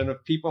 impressive. And if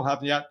people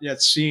haven't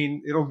yet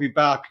seen, it'll be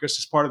back because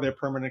it's part of their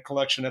permanent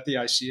collection at the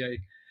ICA.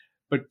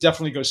 But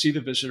definitely go see The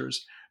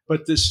Visitors.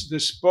 But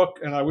this book,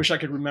 and I wish I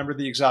could remember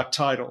the exact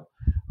title,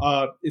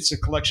 it's a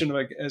collection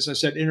of, as I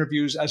said,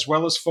 interviews as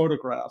well as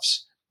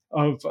photographs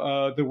of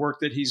the work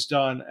that he's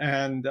done.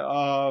 And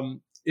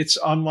it's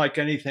unlike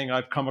anything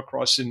I've come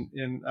across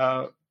in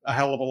a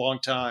hell of a long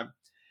time.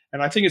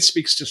 And I think it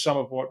speaks to some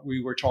of what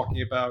we were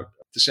talking about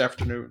this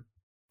afternoon.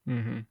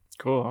 Mm-hmm.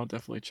 Cool. I'll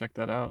definitely check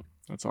that out.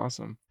 That's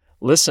awesome.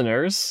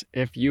 Listeners,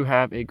 if you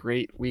have a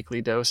great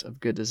weekly dose of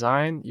good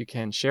design, you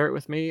can share it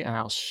with me and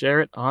I'll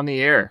share it on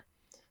the air.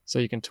 So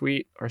you can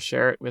tweet or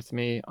share it with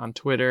me on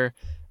Twitter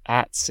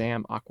at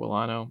Sam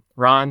Aquilano.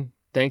 Ron,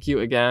 thank you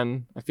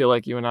again. I feel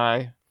like you and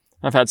I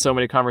have had so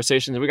many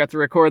conversations. We got to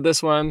record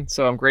this one,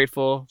 so I'm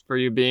grateful for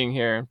you being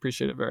here.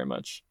 Appreciate it very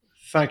much.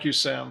 Thank you,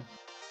 Sam.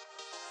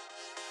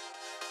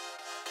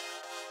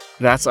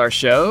 That's our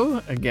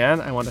show.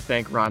 Again, I want to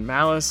thank Ron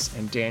Malice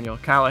and Daniel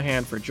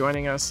Callahan for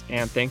joining us,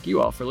 and thank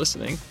you all for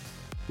listening.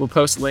 We'll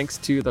post links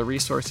to the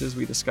resources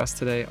we discussed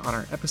today on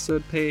our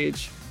episode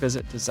page.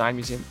 Visit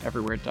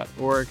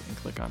designmuseumeverywhere.org and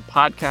click on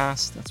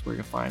podcasts. That's where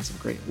you'll find some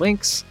great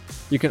links.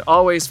 You can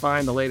always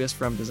find the latest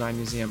from Design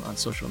Museum on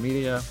social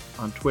media.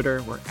 On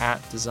Twitter, we're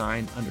at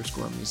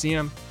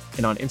design_museum.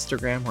 And on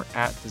Instagram, we're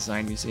at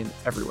Design Museum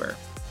Everywhere.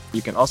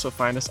 You can also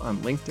find us on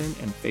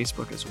LinkedIn and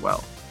Facebook as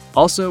well.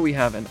 Also, we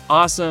have an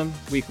awesome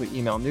weekly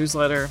email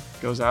newsletter.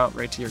 It goes out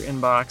right to your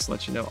inbox,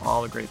 lets you know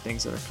all the great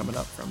things that are coming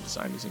up from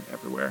Design Museum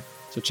Everywhere.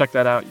 So check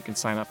that out. You can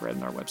sign up right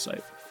on our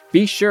website.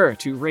 Be sure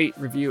to rate,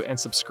 review, and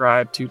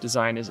subscribe to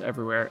Design is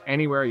Everywhere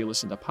anywhere you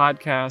listen to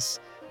podcasts.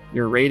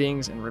 Your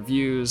ratings and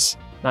reviews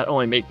not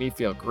only make me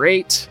feel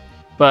great,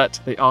 but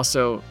they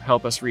also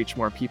help us reach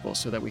more people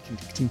so that we can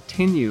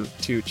continue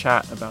to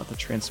chat about the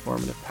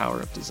transformative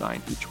power of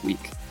design each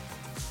week.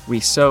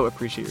 We so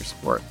appreciate your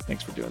support.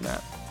 Thanks for doing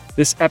that.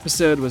 This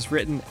episode was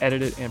written,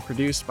 edited, and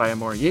produced by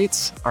Amor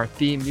Yates. Our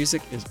theme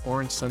music is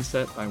Orange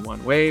Sunset by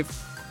One Wave.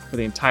 For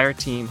the entire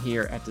team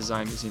here at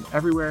Design Museum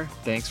Everywhere,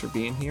 thanks for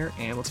being here,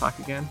 and we'll talk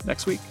again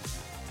next week.